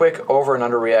a quick over and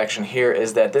under reaction here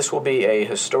is that this will be a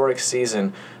historic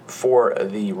season for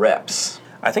the Reps.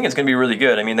 I think it's going to be really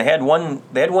good. I mean, they had one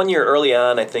year early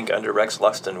on, I think, under Rex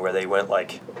Luxton, where they went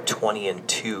like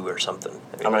 20-2 or something.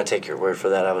 I mean, I'm going to take your word for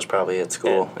that. I was probably at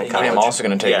school. I am also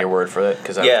going to take your word for that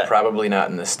because I was probably not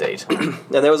in this state. And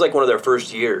that was like one of their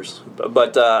first years.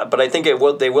 But I think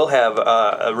they will have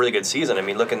a really good season. I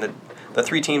mean, looking at the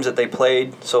 3 teams that they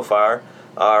played so far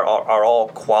are all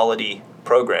quality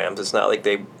programs. It's not like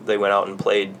they went out and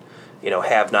played,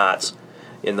 have-nots.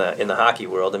 In the hockey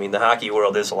world. I mean, the hockey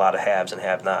world is a lot of haves and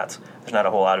have-nots. There's not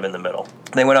a whole lot of in the middle.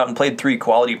 They went out and played 3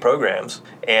 quality programs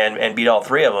and beat all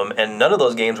 3 of them, and none of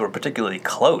those games were particularly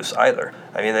close either.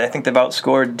 I mean, I think they've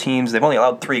outscored teams. They've only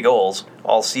allowed 3 goals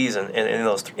all season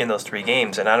in those 3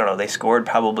 games, and I don't know, they scored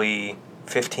probably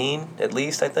 15 at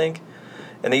least, I think,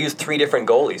 and they used 3 different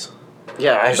goalies.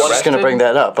 Yeah, I was just going to bring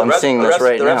that up. I'm seeing this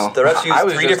right now. The refs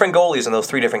used 3 different goalies in those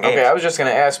 3 different games. Okay, I was just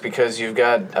going to ask because you've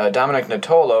got Dominic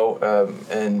Natolo,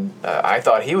 and I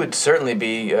thought he would certainly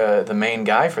be the main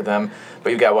guy for them. But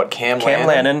you've got, Cam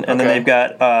Lannon, and then they've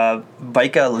got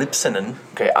Veikka Lipsanen,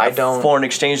 a foreign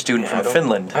exchange student from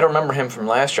Finland. I don't remember him from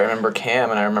last year. I remember Cam,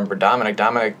 and I remember Dominic.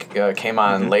 Dominic came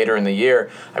on later in the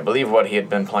year. I believe he had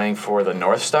been playing for the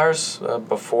North Stars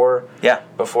before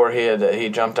he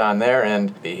jumped on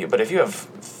there. But if you have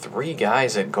 3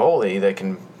 guys at goalie that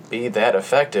can be that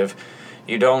effective,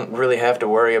 you don't really have to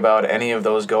worry about any of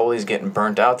those goalies getting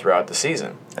burnt out throughout the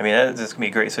season. I mean, this is going to be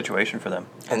a great situation for them.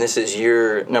 And this is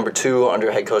year number 2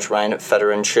 under head coach Ryan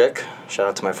Federenchik. Shout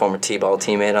out to my former T-ball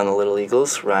teammate on the Little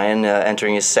Eagles. Ryan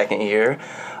entering his 2nd year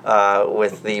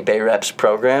with the Bay Reps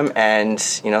program. And,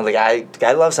 the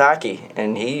guy loves hockey.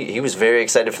 And he was very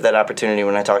excited for that opportunity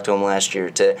when I talked to him last year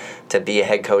to be a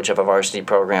head coach of a varsity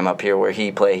program up here where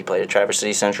he played. He played at Traverse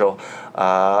City Central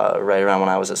right around when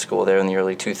I was at school there in the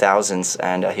early 2000s.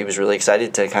 And he was really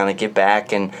excited to kind of get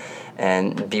back and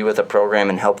be with a program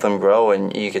and help them grow,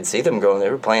 and you could see them grow. They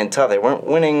were playing tough. They weren't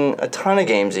winning a ton of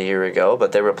games a year ago,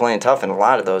 but they were playing tough in a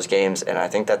lot of those games, and I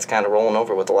think that's kind of rolling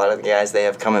over with a lot of the guys they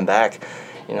have coming back.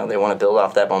 They want to build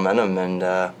off that momentum, and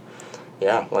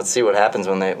let's see what happens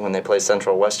when they play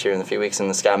Central West here in a few weeks in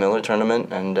the Scott Miller tournament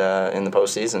and in the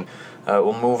postseason.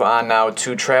 We'll move on now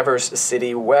to Traverse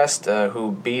City West,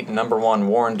 who beat number 1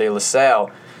 Warren De La Salle.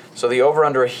 So the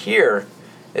over-under here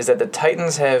is that the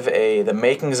Titans have the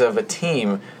makings of a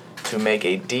team to make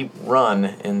a deep run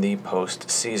in the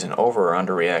postseason. Over or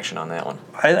under reaction on that one?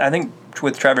 I think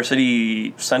with Traverse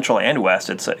City Central and West,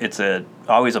 it's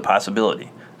always a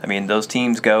possibility. I mean, those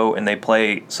teams go and they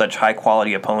play such high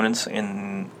quality opponents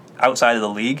outside of the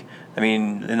league. I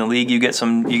mean, in the league you get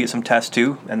some tests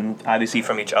too, and obviously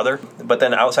from each other. But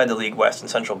then outside the league, West and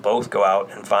Central both go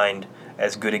out and find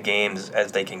as good a games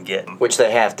as they can get. Which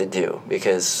they have to do,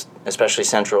 because especially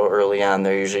Central early on,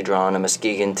 they're usually drawing a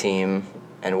Muskegon team,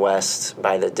 and West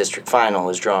by the district final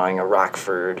is drawing a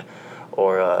Rockford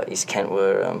or East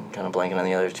Kentwood. I'm kind of blanking on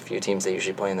the other few teams they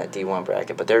usually play in that D1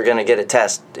 bracket. But they're going to get a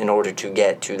test in order to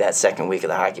get to that second week of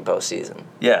the hockey postseason.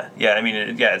 Yeah. I mean,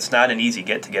 it's not an easy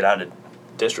get to get out of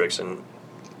districts and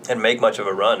make much of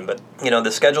a run. But,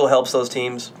 the schedule helps those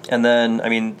teams. And then, I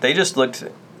mean, they just looked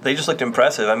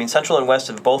impressive. I mean, Central and West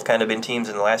have both kind of been teams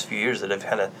in the last few years that have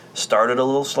kind of started a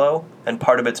little slow. And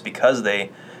part of it's because they,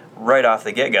 right off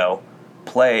the get-go,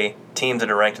 play teams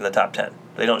that are ranked in the top 10.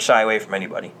 They don't shy away from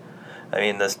anybody. I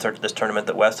mean, this tournament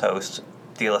that West hosts,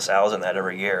 De La Salle's in that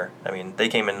every year. I mean, they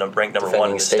came in ranked number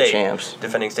one in the state.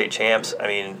 Defending state champs. I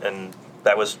mean, and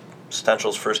that was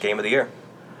Central's first game of the year.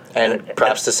 And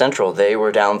props to Central. They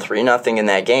were down 3-0 in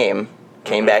that game,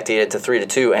 came back to get it to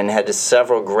 3-2, and had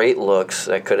several great looks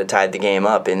that could have tied the game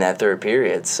up in that third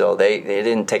period. So they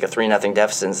didn't take a 3-0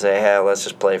 deficit and say, hey, let's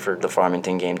just play for the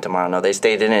Farmington game tomorrow. No, they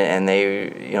stayed in it, and they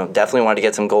definitely wanted to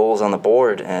get some goals on the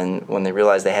board. And when they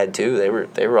realized they had to,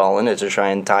 they were all in it to try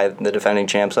and tie the defending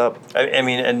champs up. I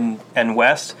mean, and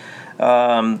West,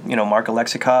 Mark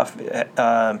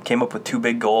Alexikoff came up with 2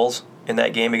 big goals in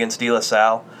that game against De La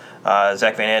Salle.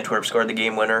 Zach Van Antwerp scored the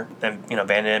game winner, and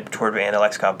Van Antwerp and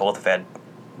Alexikoff both have had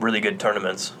really good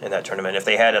tournaments in that tournament. If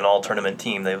they had an all-tournament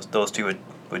team, those two would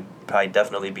probably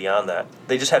definitely be on that.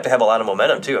 They just have to have a lot of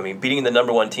momentum, too. I mean, beating the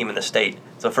number 1 team in the state.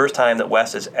 It's the first time that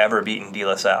West has ever beaten De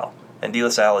La Salle, and De La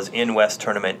Salle is in West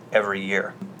tournament every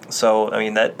year. So, I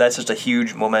mean, that's just a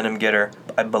huge momentum getter.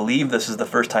 I believe this is the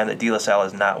first time that De La Salle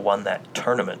has not won that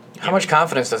tournament. How much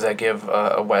confidence does that give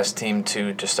a West team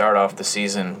to start off the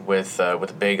season with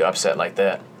a big upset like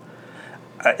that?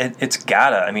 It's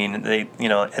gotta. I mean, they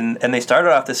and they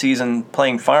started off the season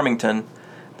playing Farmington.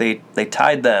 They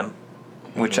tied them,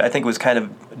 which I think was kind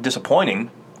of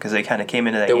disappointing because they kind of came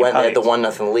into that game They had the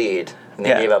 1-0 lead, and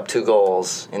they Yeah. gave up 2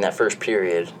 goals in that first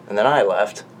period. And then I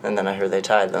left, and then I heard they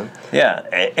tied them. Yeah,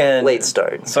 and Late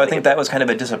start. So I think that was kind of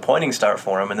a disappointing start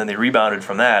for them, and then they rebounded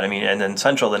from that. I mean, and then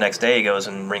Central the next day goes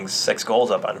and rings 6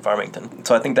 goals up on Farmington.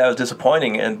 So I think that was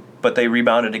disappointing, but they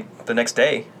rebounded the next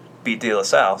day, beat De La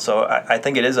Salle. So I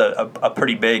think it is a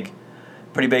pretty big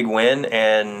win,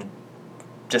 and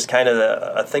just kind of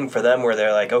a thing for them where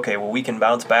they're like, okay, well, we can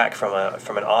bounce back from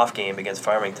an off game against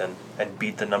Farmington and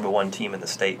beat the number 1 team in the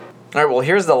state. All right, well,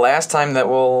 here's the last time that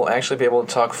we'll actually be able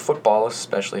to talk football,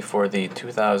 especially for the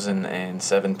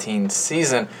 2017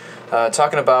 season.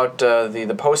 Talking about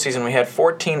the postseason, we had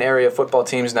 14 area football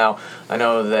teams. Now, I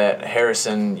know that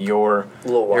Harrison, your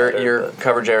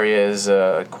coverage area is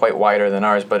quite wider than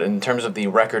ours, but in terms of the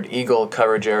Record Eagle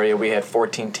coverage area, we had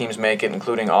 14 teams make it,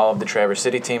 including all of the Traverse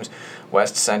City teams,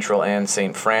 West Central and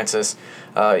St. Francis.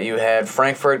 You had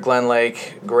Frankfort, Glen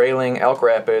Lake, Grayling, Elk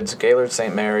Rapids, Gaylord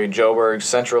St. Mary, Joburg,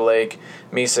 Central Lake,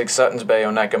 Mesig, Suttons Bay,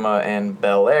 Onekama, and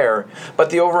Bel Air.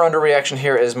 But the over-under reaction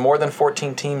here is more than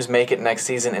 14 teams make it next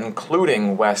season,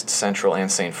 including West Central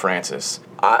and St. Francis.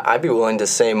 I'd be willing to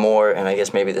say more, and I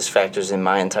guess maybe this factors in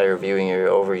my entire viewing area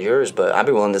over yours, but I'd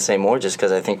be willing to say more just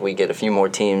because I think we get a few more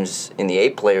teams in the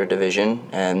 8-player division,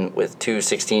 and with 2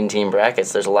 16-team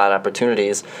brackets, there's a lot of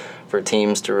opportunities for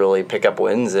teams to really pick up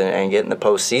wins and get in the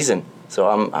postseason. So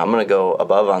I'm going to go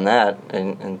above on that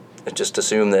and just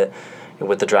assume that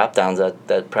with the drop-downs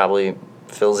that probably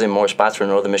fills in more spots for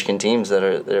Northern Michigan teams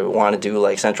that want to do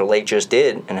like Central Lake just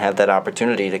did and have that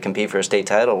opportunity to compete for a state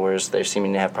title, whereas they're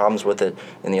seeming to have problems with it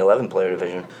in the 11-player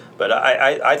division. But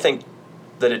I think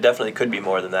that it definitely could be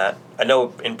more than that. I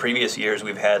know in previous years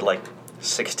we've had like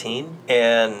 16,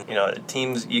 and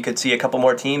teams, you could see a couple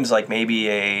more teams like maybe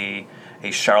a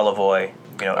Charlevoix.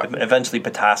 Eventually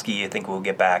Petoskey, I think, will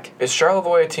get back. Is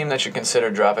Charlevoix a team that should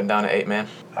consider dropping down to 8-man?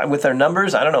 With their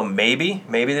numbers, I don't know, maybe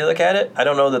they look at it. I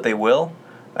don't know that they will.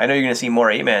 I know you're going to see more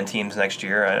 8-man teams next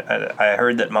year. I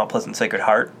heard that Mount Pleasant Sacred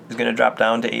Heart is going to drop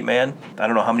down to 8-man. I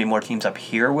don't know how many more teams up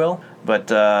here will,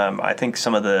 but I think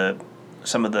some of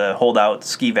the holdout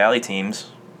Ski Valley teams,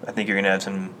 I think you're going to have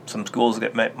some schools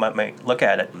that might look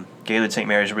at it. Gaylord St.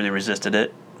 Mary's really resisted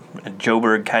it.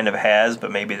 Joburg kind of has,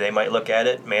 but maybe they might look at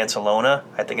it. Mansalona,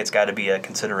 I think it's got to be a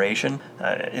consideration,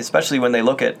 especially when they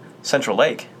look at Central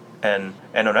Lake and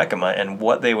Onekama and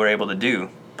what they were able to do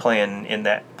playing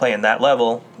that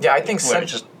level. Yeah, I think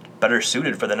it's just better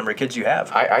suited for the number of kids you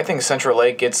have. I think Central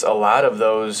Lake gets a lot of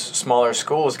those smaller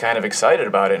schools kind of excited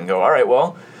about it and go, all right,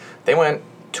 well, they went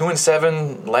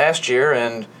 2-7 last year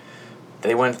and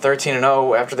they went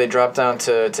 13-0 after they dropped down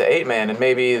to 8-man, and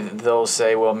maybe they'll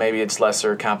say, well, maybe it's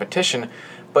lesser competition,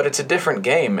 but it's a different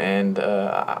game, and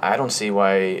I don't see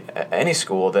why any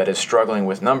school that is struggling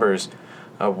with numbers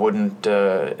wouldn't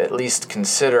at least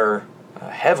consider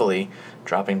heavily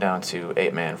dropping down to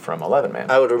 8-man from 11-man.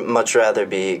 I would much rather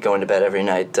be going to bed every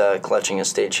night clutching a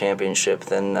state championship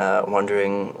than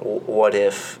wondering what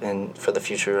if and for the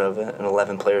future of an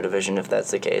 11-player division if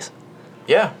that's the case.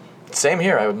 Yeah, same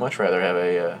here. I would much rather have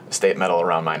a state medal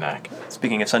around my neck.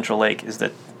 Speaking of Central Lake, is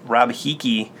that Rob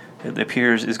Hickey, it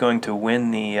appears, is going to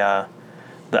win the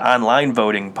online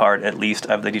voting part, at least,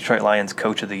 of the Detroit Lions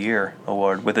Coach of the Year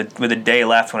award. With a day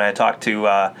left, when I talked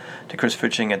to Chris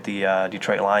Fitching at the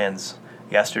Detroit Lions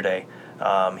yesterday,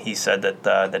 he said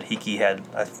that Hickey had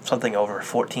something over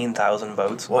 14,000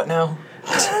 votes. What now?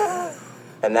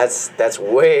 And that's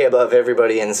way above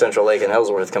everybody in Central Lake and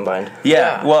Ellsworth combined.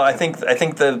 Yeah. Well, I think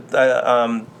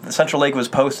the Central Lake was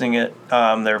posting it,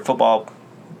 their football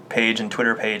page and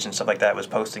Twitter page and stuff like that was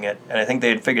posting it, and I think they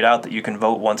had figured out that you can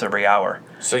vote once every hour.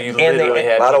 So you And literally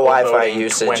had a lot of people Wi-Fi voting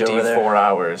usage over 24 there.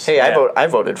 hours. Hey, Yeah. I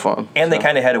voted for him. And they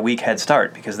kind of had a week head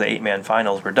start because the 8-man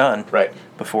finals were done Right.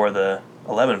 before the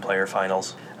 11-player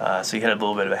finals. So you had a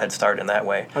little bit of a head start in that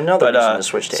way. Another reason to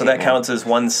switch to so that 8-man. counts as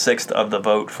 1/6 of the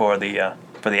vote for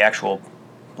the actual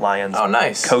Lions Oh,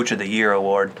 nice. Coach of the Year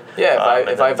award. Yeah, And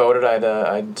if I then- voted,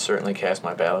 I'd certainly cast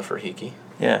my ballot for Hickey.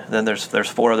 Yeah, then there's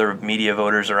 4 other media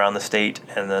voters around the state,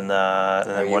 and then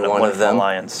you one one for of them? the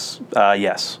Lions.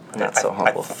 Yes. Not so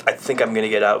humble. I think I'm going to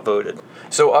get outvoted.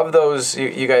 So of those,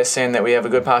 you guys saying that we have a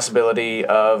good possibility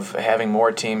of having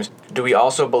more teams, do we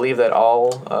also believe that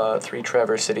all 3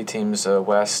 Traverse City teams,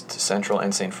 West, Central,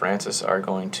 and St. Francis, are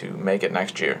going to make it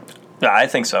next year? Yeah, I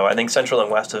think so. I think Central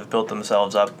and West have built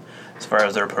themselves up as far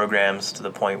as their programs to the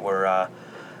point where,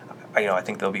 I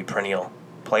think they'll be perennial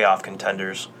playoff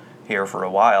contenders here for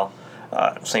a while.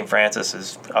 St. Francis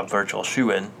is a virtual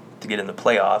shoe-in to get in the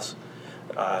playoffs,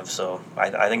 so I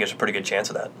think there's a pretty good chance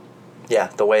of that. Yeah,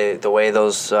 the way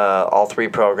those all 3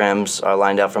 programs are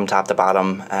lined up from top to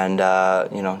bottom, and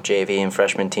JV and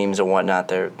freshman teams and whatnot,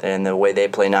 and the way they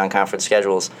play non-conference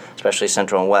schedules, especially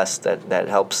Central and West, that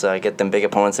helps get them big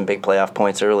opponents and big playoff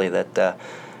points early. That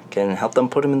can help them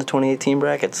put them in the 2018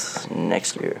 brackets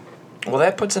next year. Well,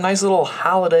 that puts a nice little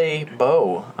holiday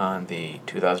bow on the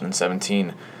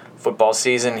 2017 football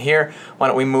season here. Why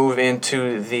don't we move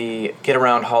into the Get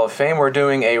Around Hall of Fame? We're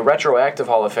doing a retroactive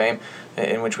Hall of Fame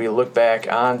in which we look back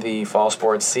on the fall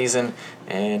sports season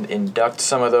and induct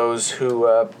some of those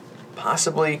who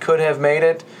possibly could have made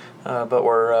it, but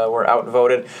were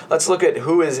outvoted. Let's look at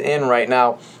who is in right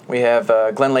now. We have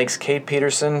Glen Lake's Kate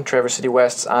Peterson, Traverse City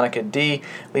West's Annika D.,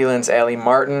 Leland's Allie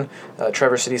Martin,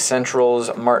 Traverse City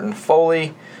Central's Martin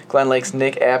Foley, Glen Lake's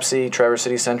Nick Apsey, Traverse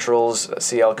City Central's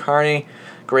C.L. Carney,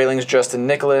 Grayling's Justin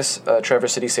Nicholas,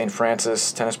 Traverse City St.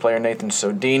 Francis tennis player Nathan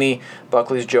Sodini,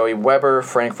 Buckley's Joey Weber,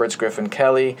 Frankfurt's Griffin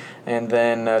Kelly, and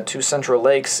then 2 Central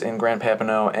Lakes in Grand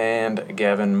Papineau and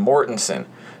Gavin Mortensen.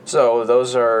 So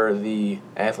those are the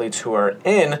athletes who are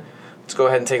in. Let's go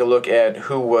ahead and take a look at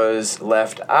who was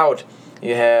left out.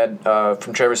 You had,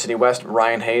 from Traverse City West,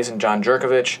 Ryan Hayes and John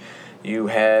Jerkovich. You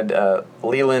had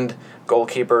Leland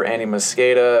goalkeeper Andy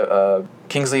Mosqueda,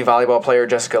 Kingsley volleyball player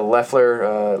Jessica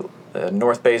Leffler,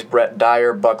 North Bay's Brett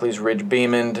Dyer, Buckley's Ridge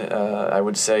Beamond. I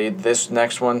would say this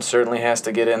next one certainly has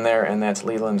to get in there, and that's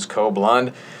Leland's Co.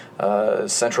 Blund.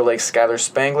 Central Lakes Skylar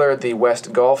Spangler, the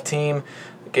West Golf Team.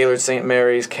 Gaylord St.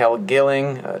 Mary's Cal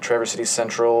Gilling, Traverse City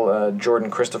Central, Jordan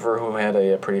Christopher, who had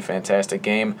a pretty fantastic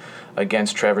game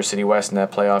against Traverse City West in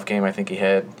that playoff game. I think he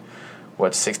had,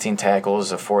 16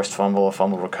 tackles, a forced fumble, a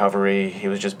fumble recovery. He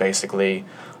was just basically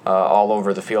all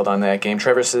over the field on that game.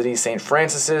 Traverse City St.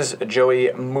 Francis's Joey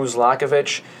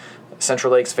Muzlakovich,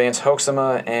 Central Lakes Vance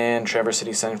Hoeksema, and Traverse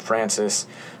City St. Francis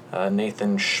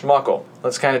Nathan Schmuckel.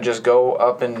 Let's kind of just go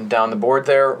up and down the board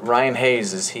there. Ryan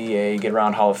Hayes, is he a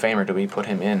get-around Hall of Famer? Do we put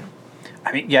him in?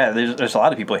 I mean, yeah, there's a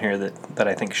lot of people here that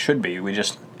I think should be. We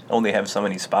just only have so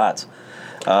many spots.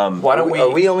 Why don't Are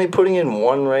we only putting in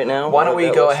 1 right now? Why don't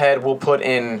we go ahead? We'll put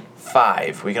in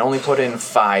 5. We can only put in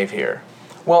 5 here.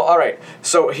 Well, all right.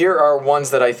 So here are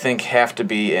ones that I think have to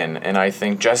be in, and I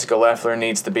think Jessica Leffler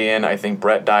needs to be in. I think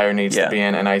Brett Dyer needs to be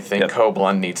in, and I think Co.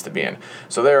 Blund needs to be in.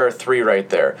 So there are 3 right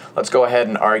there. Let's go ahead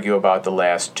and argue about the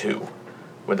last 2.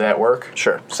 Would that work?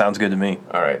 Sure. Sounds good to me.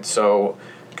 All right. So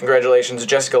congratulations,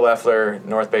 Jessica Leffler,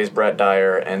 North Bay's Brett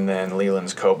Dyer, and then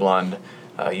Leland's Co. Blund.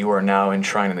 You are now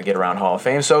enshrined in the Get Around Hall of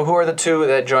Fame. So who are the 2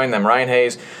 that join them? Ryan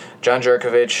Hayes, John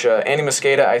Jerkovich, Andy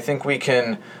Mosqueda. I think we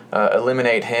can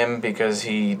eliminate him because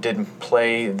he didn't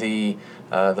play the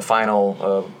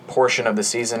final portion of the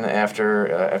season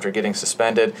after getting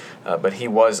suspended, but he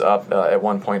was up at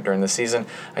one point during the season.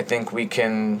 I think we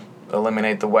can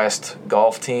eliminate the West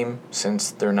golf team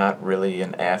since they're not really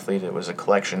an athlete. It was a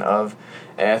collection of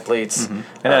athletes.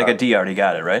 And I think D already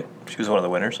got it, right? She was one of the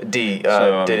winners. D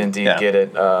did indeed get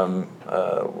it.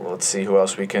 Let's see who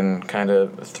else we can kind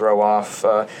of throw off.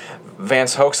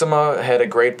 Vance Hoeksema had a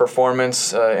great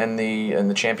performance in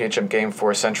the championship game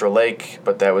for Central Lake,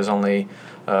 but that was only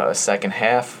a second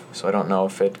half, so I don't know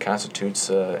if it constitutes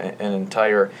an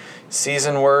entire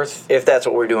season worth. If that's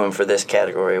what we're doing for this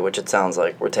category, which it sounds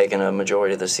like, we're taking a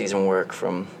majority of the season work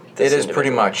from this. It is pretty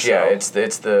much, yeah. It's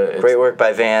great work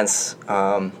by Vance.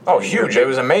 Huge! It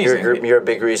was amazing. You're a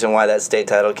big reason why that state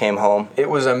title came home. It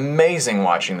was amazing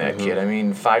watching that kid. I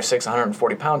mean, 5'6",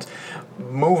 140 pounds,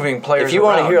 moving players. If you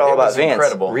want to hear all about Vance,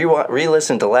 incredible.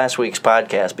 re-listen to last week's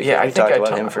podcast because we talked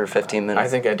about him for 15 minutes. I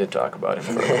think I did talk about him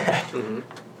for a little bit.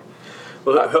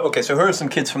 Well, okay, so who are some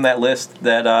kids from that list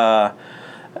that are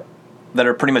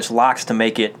pretty much locks to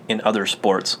make it in other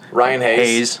sports? Ryan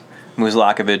Hayes.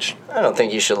 Muzlakovic. I don't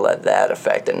think you should let that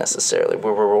affect it necessarily.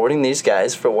 We're rewarding these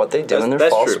guys for what they do in their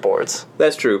fall sports.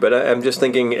 That's true, but I'm just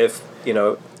thinking if,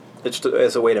 it's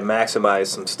as a way to maximize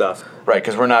some stuff. Right,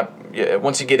 because we're not,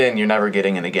 once you get in, you're never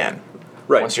getting in again.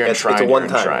 Right. Once you're enshrined, it's a one-time.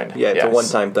 you're enshrined. Yeah, it's a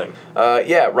one-time thing.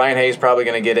 Ryan Hayes probably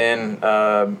going to get in.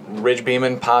 Ridge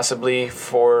Beeman possibly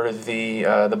for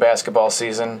the basketball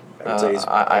season. I would say he's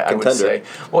I would say.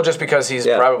 Well, just because he's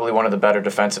probably one of the better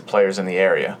defensive players in the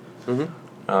area.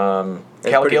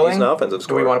 Cal Gilling,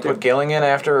 do we want to put Gilling in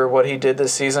after what he did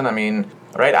this season? I mean,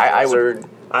 right? I would...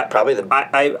 Probably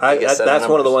that's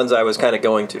one of the ones I was kind of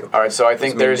going to. All right, so I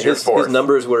think there's your fourth. His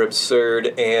numbers were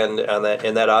absurd, and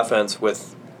in that offense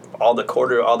with all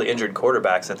the injured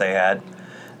quarterbacks that they had,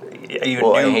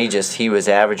 he was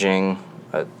averaging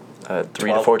 3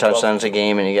 to 4 touchdowns a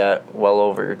game, and he got well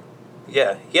over.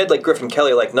 Yeah, he had like Griffin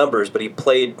Kelly-like numbers, but he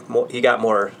played more, he got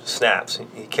more snaps.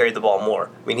 He carried the ball more.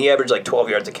 I mean, he averaged like 12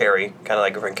 yards a carry, kind of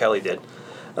like Griffin Kelly did.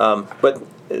 But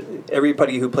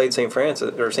everybody who played St.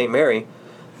 Francis or St. Mary,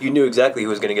 you knew exactly who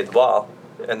was going to get the ball,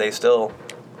 and they still...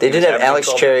 They did have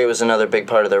Alex Cherry was another big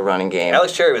part of their running game.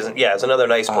 Alex Cherry was another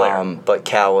nice player. But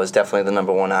Cal was definitely the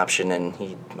number one option, and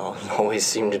he always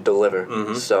seemed to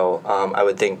deliver. So I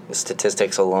would think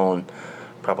statistics alone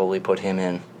probably put him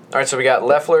in. All right, so we got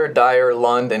Leffler, Dyer,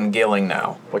 Lund, and Gilling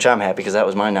now. Which I'm happy because that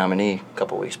was my nominee a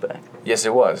couple weeks back. Yes,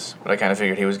 it was, but I kind of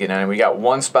figured he was getting on. We got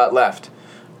one spot left.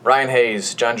 Ryan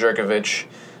Hayes, John Jerkovich,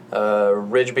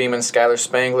 Ridge Beeman, Skylar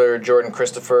Spangler, Jordan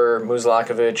Christopher,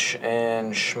 Muzlakovic,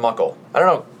 and Schmuckel. I don't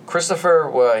know.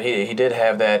 Christopher, he did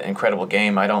have that incredible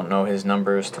game. I don't know his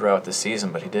numbers throughout the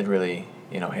season, but he did really,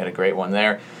 he had a great one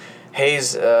there.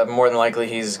 Hayes, more than likely,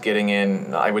 he's getting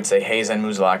in. I would say Hayes and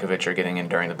Muzlakovic are getting in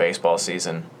during the baseball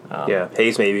season.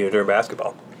 Hayes maybe even during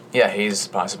basketball. Yeah, Hayes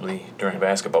possibly during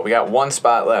basketball. We got one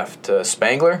spot left.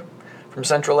 Spangler from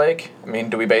Central Lake. I mean,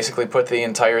 do we basically put the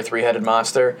entire three-headed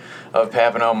monster of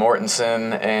Papineau,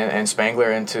 Mortensen, and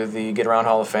Spangler into the Get-Around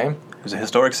Hall of Fame? It was a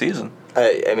historic season.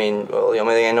 I mean, the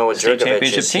only thing I know with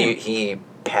Jerkovich is he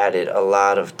padded a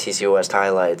lot of TCU West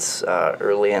highlights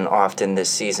early and often this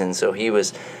season, so he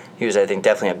was, I think,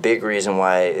 definitely a big reason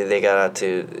why they got out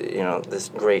to, this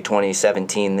great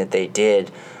 2017 that they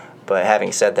did. But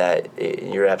having said that,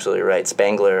 you're absolutely right.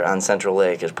 Spangler on Central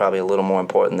Lake is probably a little more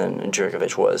important than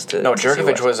Jerkovich was to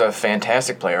Jerkovich was a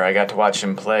fantastic player. I got to watch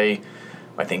him play,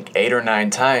 I think, 8 or 9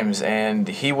 times, and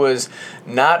he was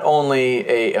not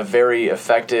only a very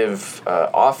effective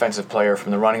offensive player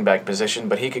from the running back position,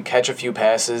 but he could catch a few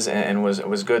passes and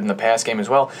was good in the pass game as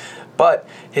well. But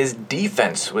his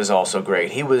defense was also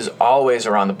great. He was always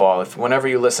around the ball. Whenever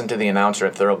you listen to the announcer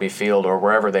at Thurlby Field or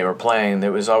wherever they were playing,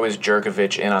 there was always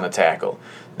Jerkovich in on the tackle.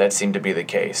 That seemed to be the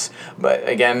case. But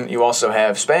again, you also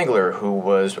have Spangler, who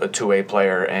was a two-way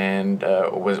player and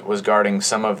was guarding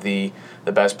some of the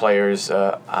best players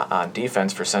on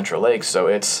defense for Central Lakes. So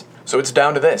it's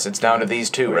down to this. It's down to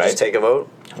these two, right? Just take a vote?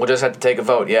 We'll just have to take a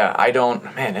vote, yeah.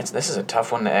 This is a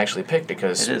tough one to actually pick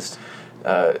because... It is.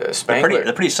 Spangler...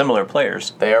 They're pretty similar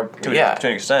players. They are, to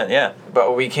an extent, yeah.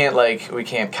 But we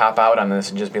can't cop out on this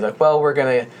and just be like, well,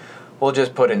 we'll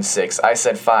just put in 6. I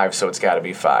said 5, so it's got to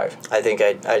be 5. I think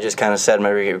I just kind of said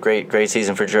my great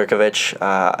season for Jerkovich.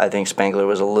 I think Spangler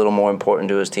was a little more important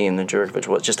to his team than Jerkovich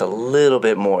was, just a little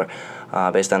bit more,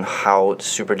 based on how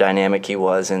super dynamic he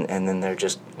was, and then their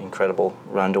just incredible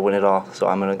run to win it all. So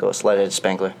I'm going to go slight-edge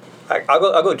Spangler.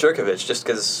 I'll go Jerkovich just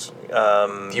because...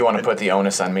 Do you want to put the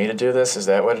onus on me to do this? Is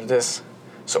that what it is?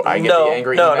 So I get the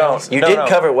angry emails? You did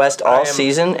cover West all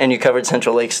season, and you covered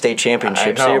Central Lake State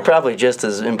Championship, so you're probably just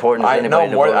as important as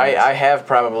anybody. I have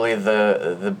probably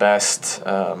the best,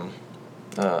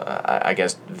 I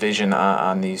guess, vision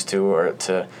on these two, or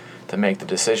to to make the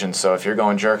decision. So if you're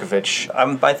going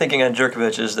Jerkovic, My thinking on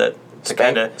Jerkovic is that to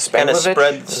kind of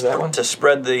Spanglovic?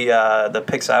 spread the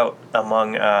picks out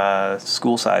among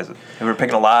school sizes. And we're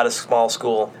picking a lot of small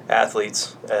school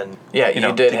athletes, and you had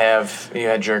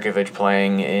Jerkovic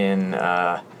playing in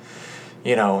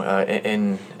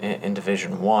in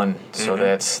Division I, so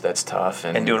that's tough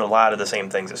and doing a lot of the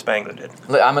same things that Spangler did.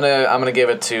 I'm gonna give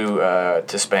it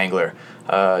to Spangler,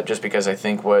 just because I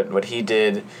think what he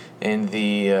did in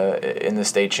the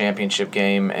state championship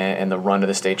game and the run to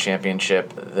the state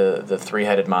championship, the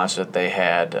three-headed monster that they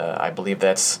had, I believe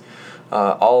that's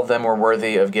all of them were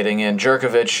worthy of getting in.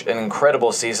 Jerkovic, an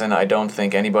incredible season. I don't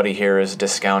think anybody here is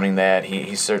discounting that.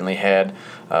 He certainly had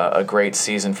a great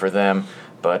season for them.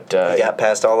 But he got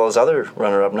past all those other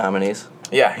runner-up nominees.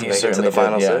 Yeah, he certainly to the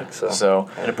final did, six. So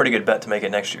and a pretty good bet to make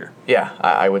it next year. Yeah,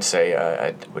 I would say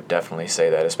I would definitely say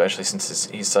that, especially since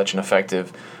he's such an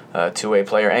effective two-way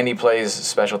player, and he plays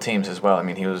special teams as well. I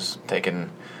mean, he was taking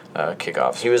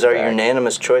kickoffs. He was our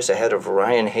unanimous choice ahead of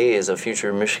Ryan Hayes, a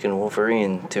future Michigan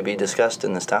Wolverine, to be discussed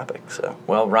in this topic. So,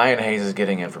 well, Ryan Hayes is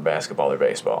getting in for basketball or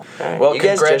baseball. Right. Well,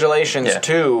 congratulations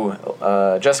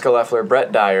to Jessica Leffler,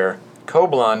 Brett Dyer,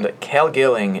 Coblund, Cal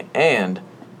Gilling, and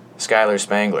Skylar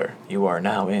Spangler. You are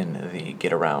now in the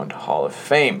Get Around Hall of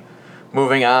Fame.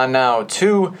 Moving on now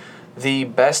to the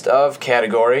best of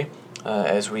category.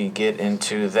 As we get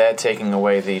into that, taking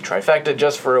away the trifecta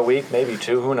just for a week, maybe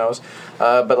two, who knows.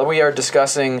 But we are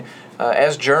discussing,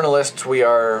 as journalists, we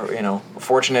are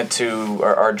fortunate to,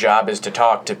 our job is to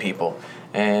talk to people.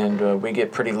 And we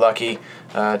get pretty lucky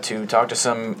to talk to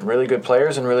some really good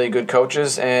players and really good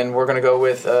coaches. And we're going to go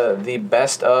with the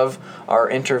best of our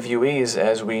interviewees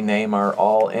as we name our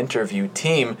all-interview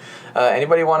team.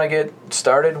 Anybody want to get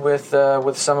started with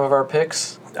some of our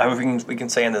picks? We can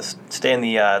stay in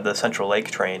the Central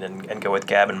Lake train and go with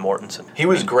Gavin Mortensen. He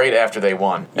was great after they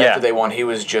won. Yeah. After they won, he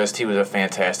was a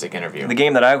fantastic interview. The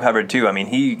game that I covered too. I mean,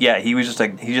 he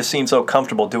just seemed so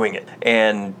comfortable doing it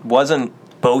and wasn't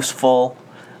boastful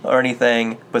or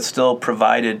anything, but still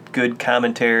provided good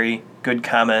commentary, good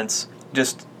comments.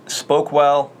 Just spoke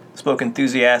well, spoke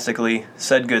enthusiastically,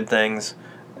 said good things,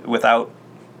 without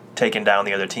taking down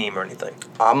the other team or anything.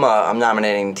 I'm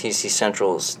nominating TC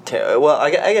Central's.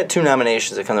 I got two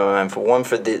nominations that come to my mind. For one,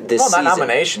 for this season. Not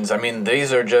nominations. I mean,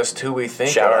 these are just who we think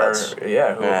Shout-outs. Who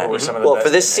are some of the best.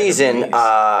 For this season,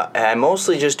 interviewees. I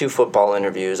mostly just do football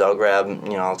interviews. I'll grab,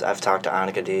 I've talked to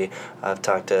Annika D. I've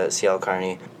talked to C.L.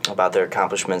 Carney about their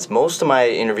accomplishments. Most of my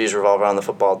interviews revolve around the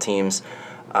football teams.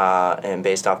 And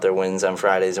based off their wins on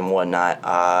Fridays and whatnot.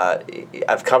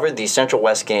 I've covered the Central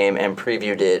West game and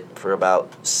previewed it for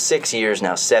about 7 years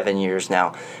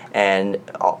now. And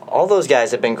all those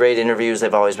guys have been great interviews.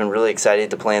 They've always been really excited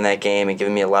to play in that game and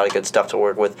giving me a lot of good stuff to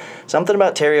work with. Something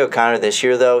about Terry O'Connor this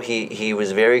year, though, he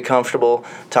was very comfortable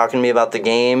talking to me about the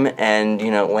game and,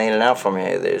 laying it out for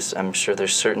me. I'm sure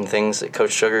there's certain things that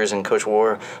Coach Sugars and Coach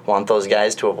War want those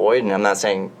guys to avoid, and I'm not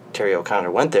saying Terry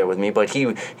O'Connor went there with me, but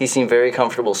he seemed very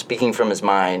comfortable speaking from his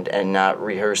mind and not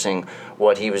rehearsing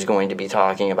what he was going to be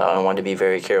talking about. I wanted to be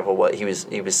very careful. What he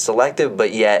was selective,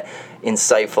 but yet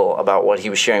insightful about what he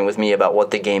was sharing with me about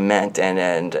what the game meant,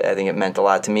 and I think it meant a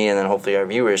lot to me, and then hopefully our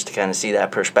viewers to kind of see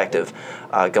that perspective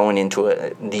going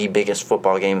into the biggest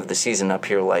football game of the season up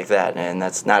here like that, and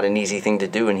that's not an easy thing to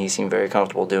do, and he seemed very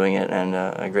comfortable doing it, and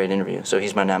a great interview. So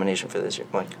he's my nomination for this year,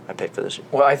 my pick for this year.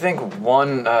 Well, I think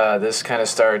this kind of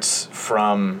starts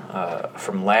from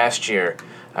last year.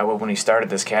 When we started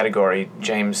this category,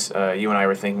 James, you and I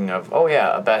were thinking of,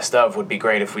 a best of would be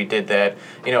great if we did that,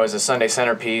 as a Sunday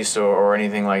centerpiece or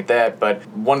anything like that. But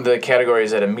one of the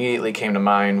categories that immediately came to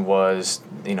mind was,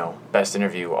 best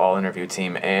interview, all interview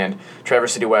team. And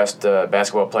Traverse City West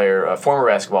basketball player, former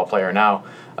basketball player now,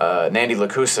 Nandy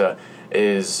Lacusa,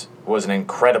 was an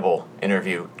incredible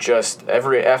interview. Just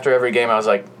after every game, I was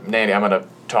like, Nandy, I'm gonna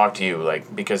talk to you,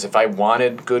 because if I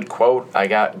wanted good quote, I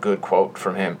got good quote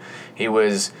from him. He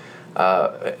was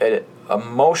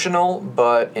emotional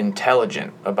but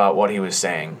intelligent about what he was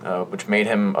saying, which made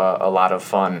him a lot of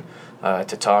fun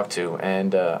to talk to.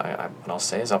 And what I'll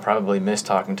say is I'll probably miss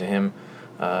talking to him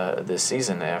this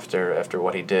season after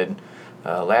what he did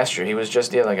last year. He was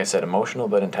just, like I said, emotional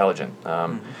but intelligent.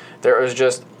 There was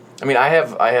just, I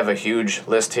have a huge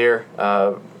list here.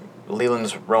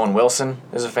 Leland's Rowan Wilson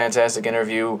is a fantastic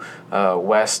interview.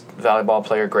 West volleyball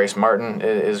player Grace Martin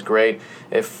is great.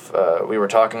 If we were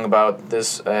talking about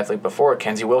this athlete before,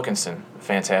 Kenzie Wilkinson,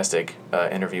 fantastic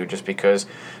interview, just because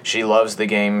she loves the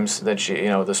games that she,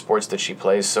 the sports that she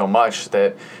plays so much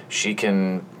that she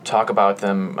can talk about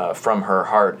them from her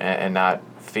heart and not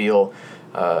feel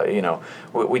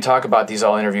We talk about these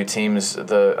all-interview teams.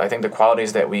 I think the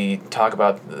qualities that we talk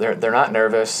about, they're not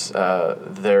nervous.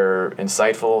 They're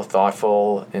insightful,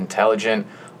 thoughtful, intelligent,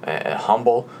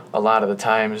 humble a lot of the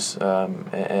times,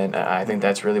 and I think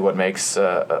that's really what makes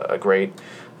a great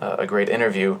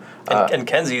interview. And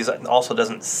Kenzie also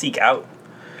doesn't seek out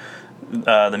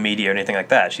the media or anything like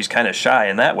that. She's kind of shy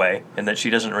in that way, in that she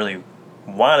doesn't really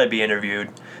want to be interviewed,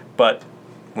 but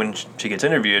when she gets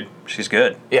interviewed, she's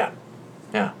good. Yeah.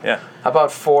 How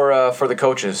about for the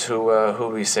coaches? Who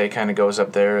we say kind of goes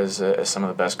up there as some of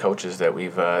the best coaches that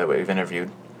we've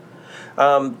interviewed?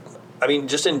 I mean,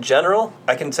 just in general,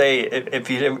 I can say if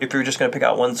you're just going to pick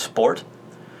out one sport,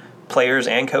 players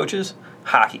and coaches,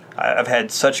 hockey. I've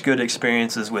had such good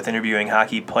experiences with interviewing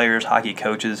hockey players, hockey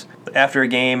coaches. After a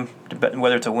game,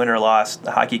 whether it's a win or loss,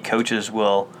 the hockey coaches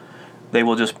will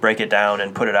just break it down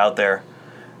and put it out there.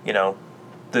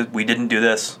 We didn't do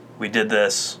this, we did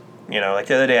this. Like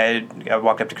the other day, I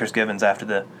walked up to Chris Givens after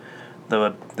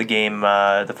the game,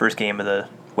 the first game of the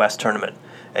West tournament,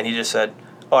 and he just said,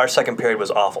 "Oh, our second period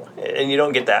was awful." And you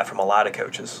don't get that from a lot of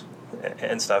coaches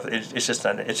and stuff. It's just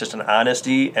an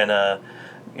honesty and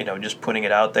just putting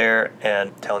it out there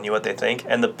and telling you what they think.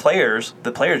 And the players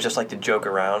just like to joke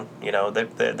around.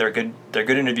 They're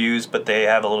good interviews, but they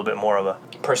have a little bit more of a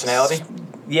personality.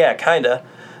 Yeah, kinda.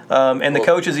 And the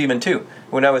coaches even too.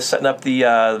 When I was setting up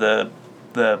the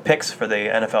picks for the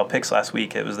NFL picks last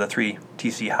week, it was the 3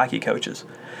 TC hockey coaches,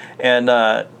 and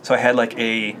so I had like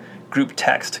a group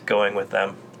text going with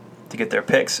them to get their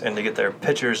picks and to get their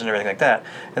pictures and everything like that.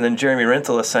 And then Jeremy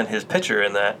Rintala sent his picture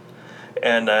in that,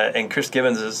 and Chris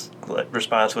Givens'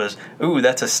 response was, "Ooh,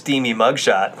 that's a steamy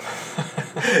mugshot."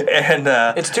 And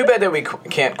it's too bad that we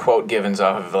can't quote Givens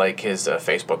off of like his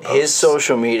Facebook posts. His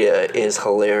social media is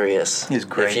hilarious. He's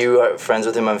great. If you are friends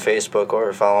with him on Facebook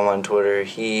or follow him on Twitter,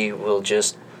 he will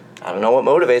just, I don't know what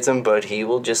motivates him, but he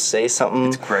will just say something.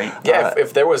 It's great. Yeah,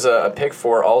 if there was a pick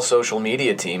for all social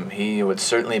media team, he would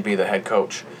certainly be the head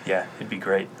coach. Yeah, it'd be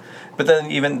great. But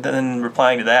then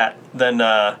replying to that, then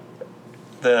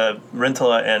the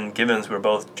Rintala and Givens were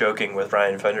both joking with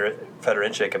Ryan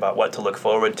Federincic about what to look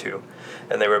forward to,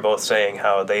 and they were both saying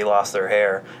how they lost their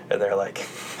hair, and they're like,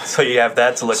 "So you have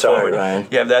that to look forward. Ryan.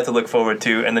 You have that to look forward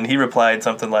to." And then he replied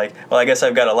something like, "Well, I guess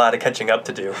I've got a lot of catching up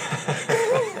to do."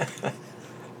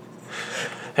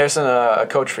 Harrison, a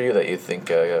coach for you that you think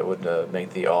would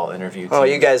make the all-interview team? Oh,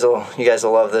 you guys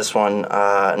will love this one.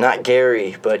 Not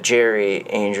Gary, but Jerry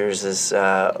Angers is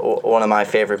one of my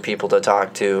favorite people to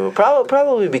talk to.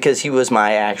 Probably because he was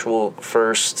my actual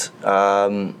first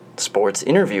sports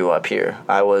interview up here.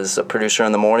 I was a producer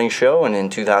on the morning show, and in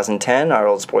 2010, our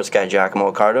old sports guy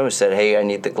Giacomo Accardo said, "Hey, I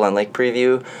need the Glen Lake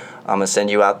preview. I'm gonna send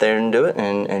you out there and do it."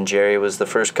 And Jerry was the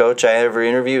first coach I ever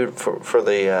interviewed for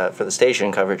the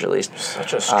station coverage, at least.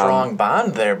 Such a strong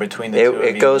bond there between the two of you.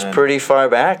 It goes pretty far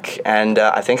back, and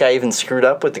I think I even screwed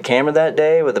up with the camera that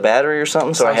day with the battery or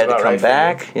something, so I had to come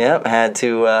back. Yep, had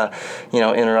to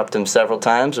interrupt him several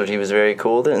times, but he was very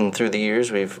cool with it. And through the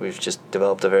years, we've just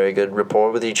developed a very good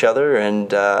rapport with each other,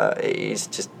 and he's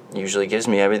just usually gives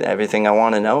me everything I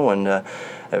want to know, and a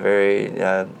very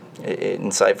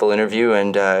insightful interview,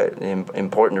 and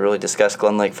important to really discuss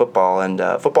Glen Lake football and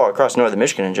football across northern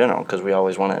Michigan in general, because we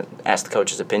always want to ask the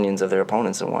coaches' opinions of their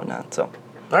opponents and whatnot. So, all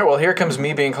right, well, here comes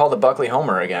me being called a Buckley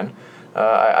Homer again.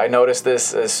 I noticed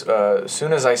this as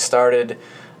soon as I started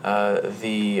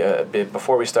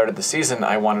before we started the season.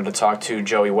 I wanted to talk to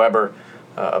Joey Weber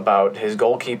about his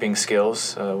goalkeeping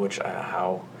skills, which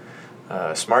how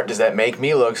smart does that make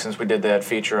me look, since we did that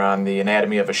feature on the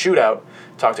anatomy of a shootout.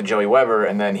 Talked to Joey Weber,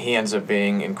 and then he ends up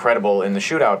being incredible in the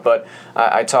shootout. But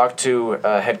I talked to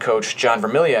head coach John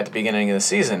Vermiglia at the beginning of the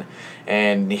season,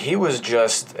 and he was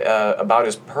just about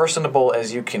as personable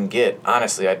as you can get.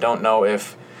 Honestly, I don't know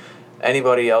if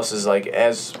anybody else is like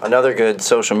as... Another good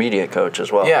social media coach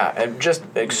as well. Yeah, and just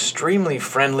extremely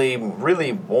friendly,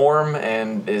 really warm,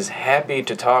 and is happy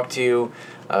to talk to you.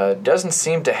 Doesn't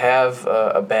seem to have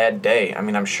a bad day. I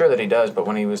mean, I'm sure that he does, but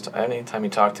anytime he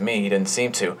talked to me, he didn't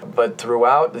seem to. But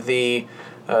throughout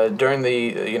during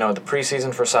the the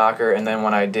preseason for soccer, and then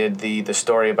when I did the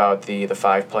story about the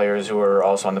 5 players who were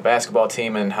also on the basketball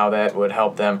team and how that would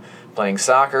help them playing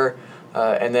soccer,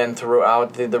 and then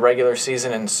throughout the regular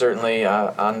season, and certainly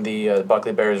on the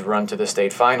Buckley Bears' run to the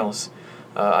state finals,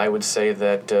 I would say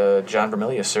that John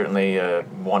Vermiglia is certainly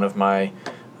one of my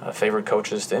favorite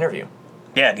coaches to interview.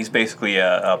 Yeah, and he's basically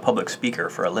a public speaker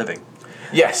for a living.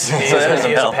 Yes, he is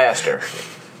a pastor.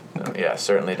 Yeah,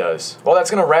 certainly does. Well, that's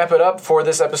going to wrap it up for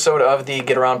this episode of the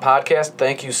Get Around podcast.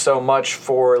 Thank you so much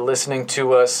for listening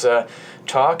to us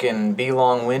talk and be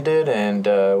long-winded, and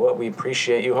we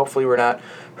appreciate you. Hopefully we're not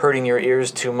hurting your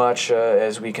ears too much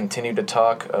as we continue to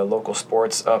talk local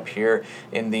sports up here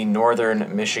in the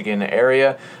northern Michigan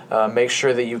area. Make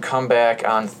sure that you come back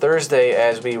on Thursday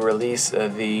as we release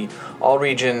the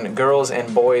all-region girls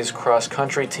and boys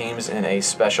cross-country teams in a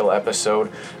special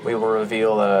episode. We will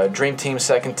reveal Dream Team,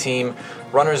 Second Team,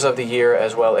 Runners of the Year,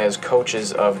 as well as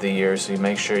Coaches of the Year, so you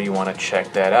make sure you want to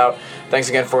check that out. Thanks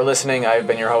again for listening. I've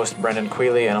been your host, Brendan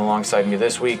Quealy, and alongside me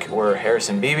this week were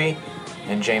Harrison Beeby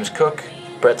and James Cook.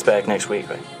 Brett's back next week,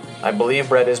 right? I believe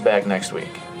Brett is back next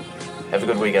week. Have a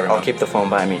good week, everyone. I'll keep the phone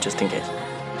by me just in case.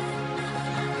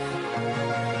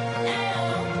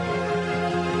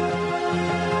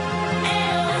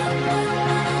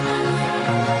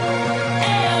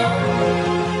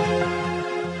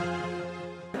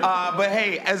 But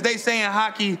hey, as they say in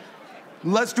hockey,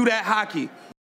 let's do that hockey.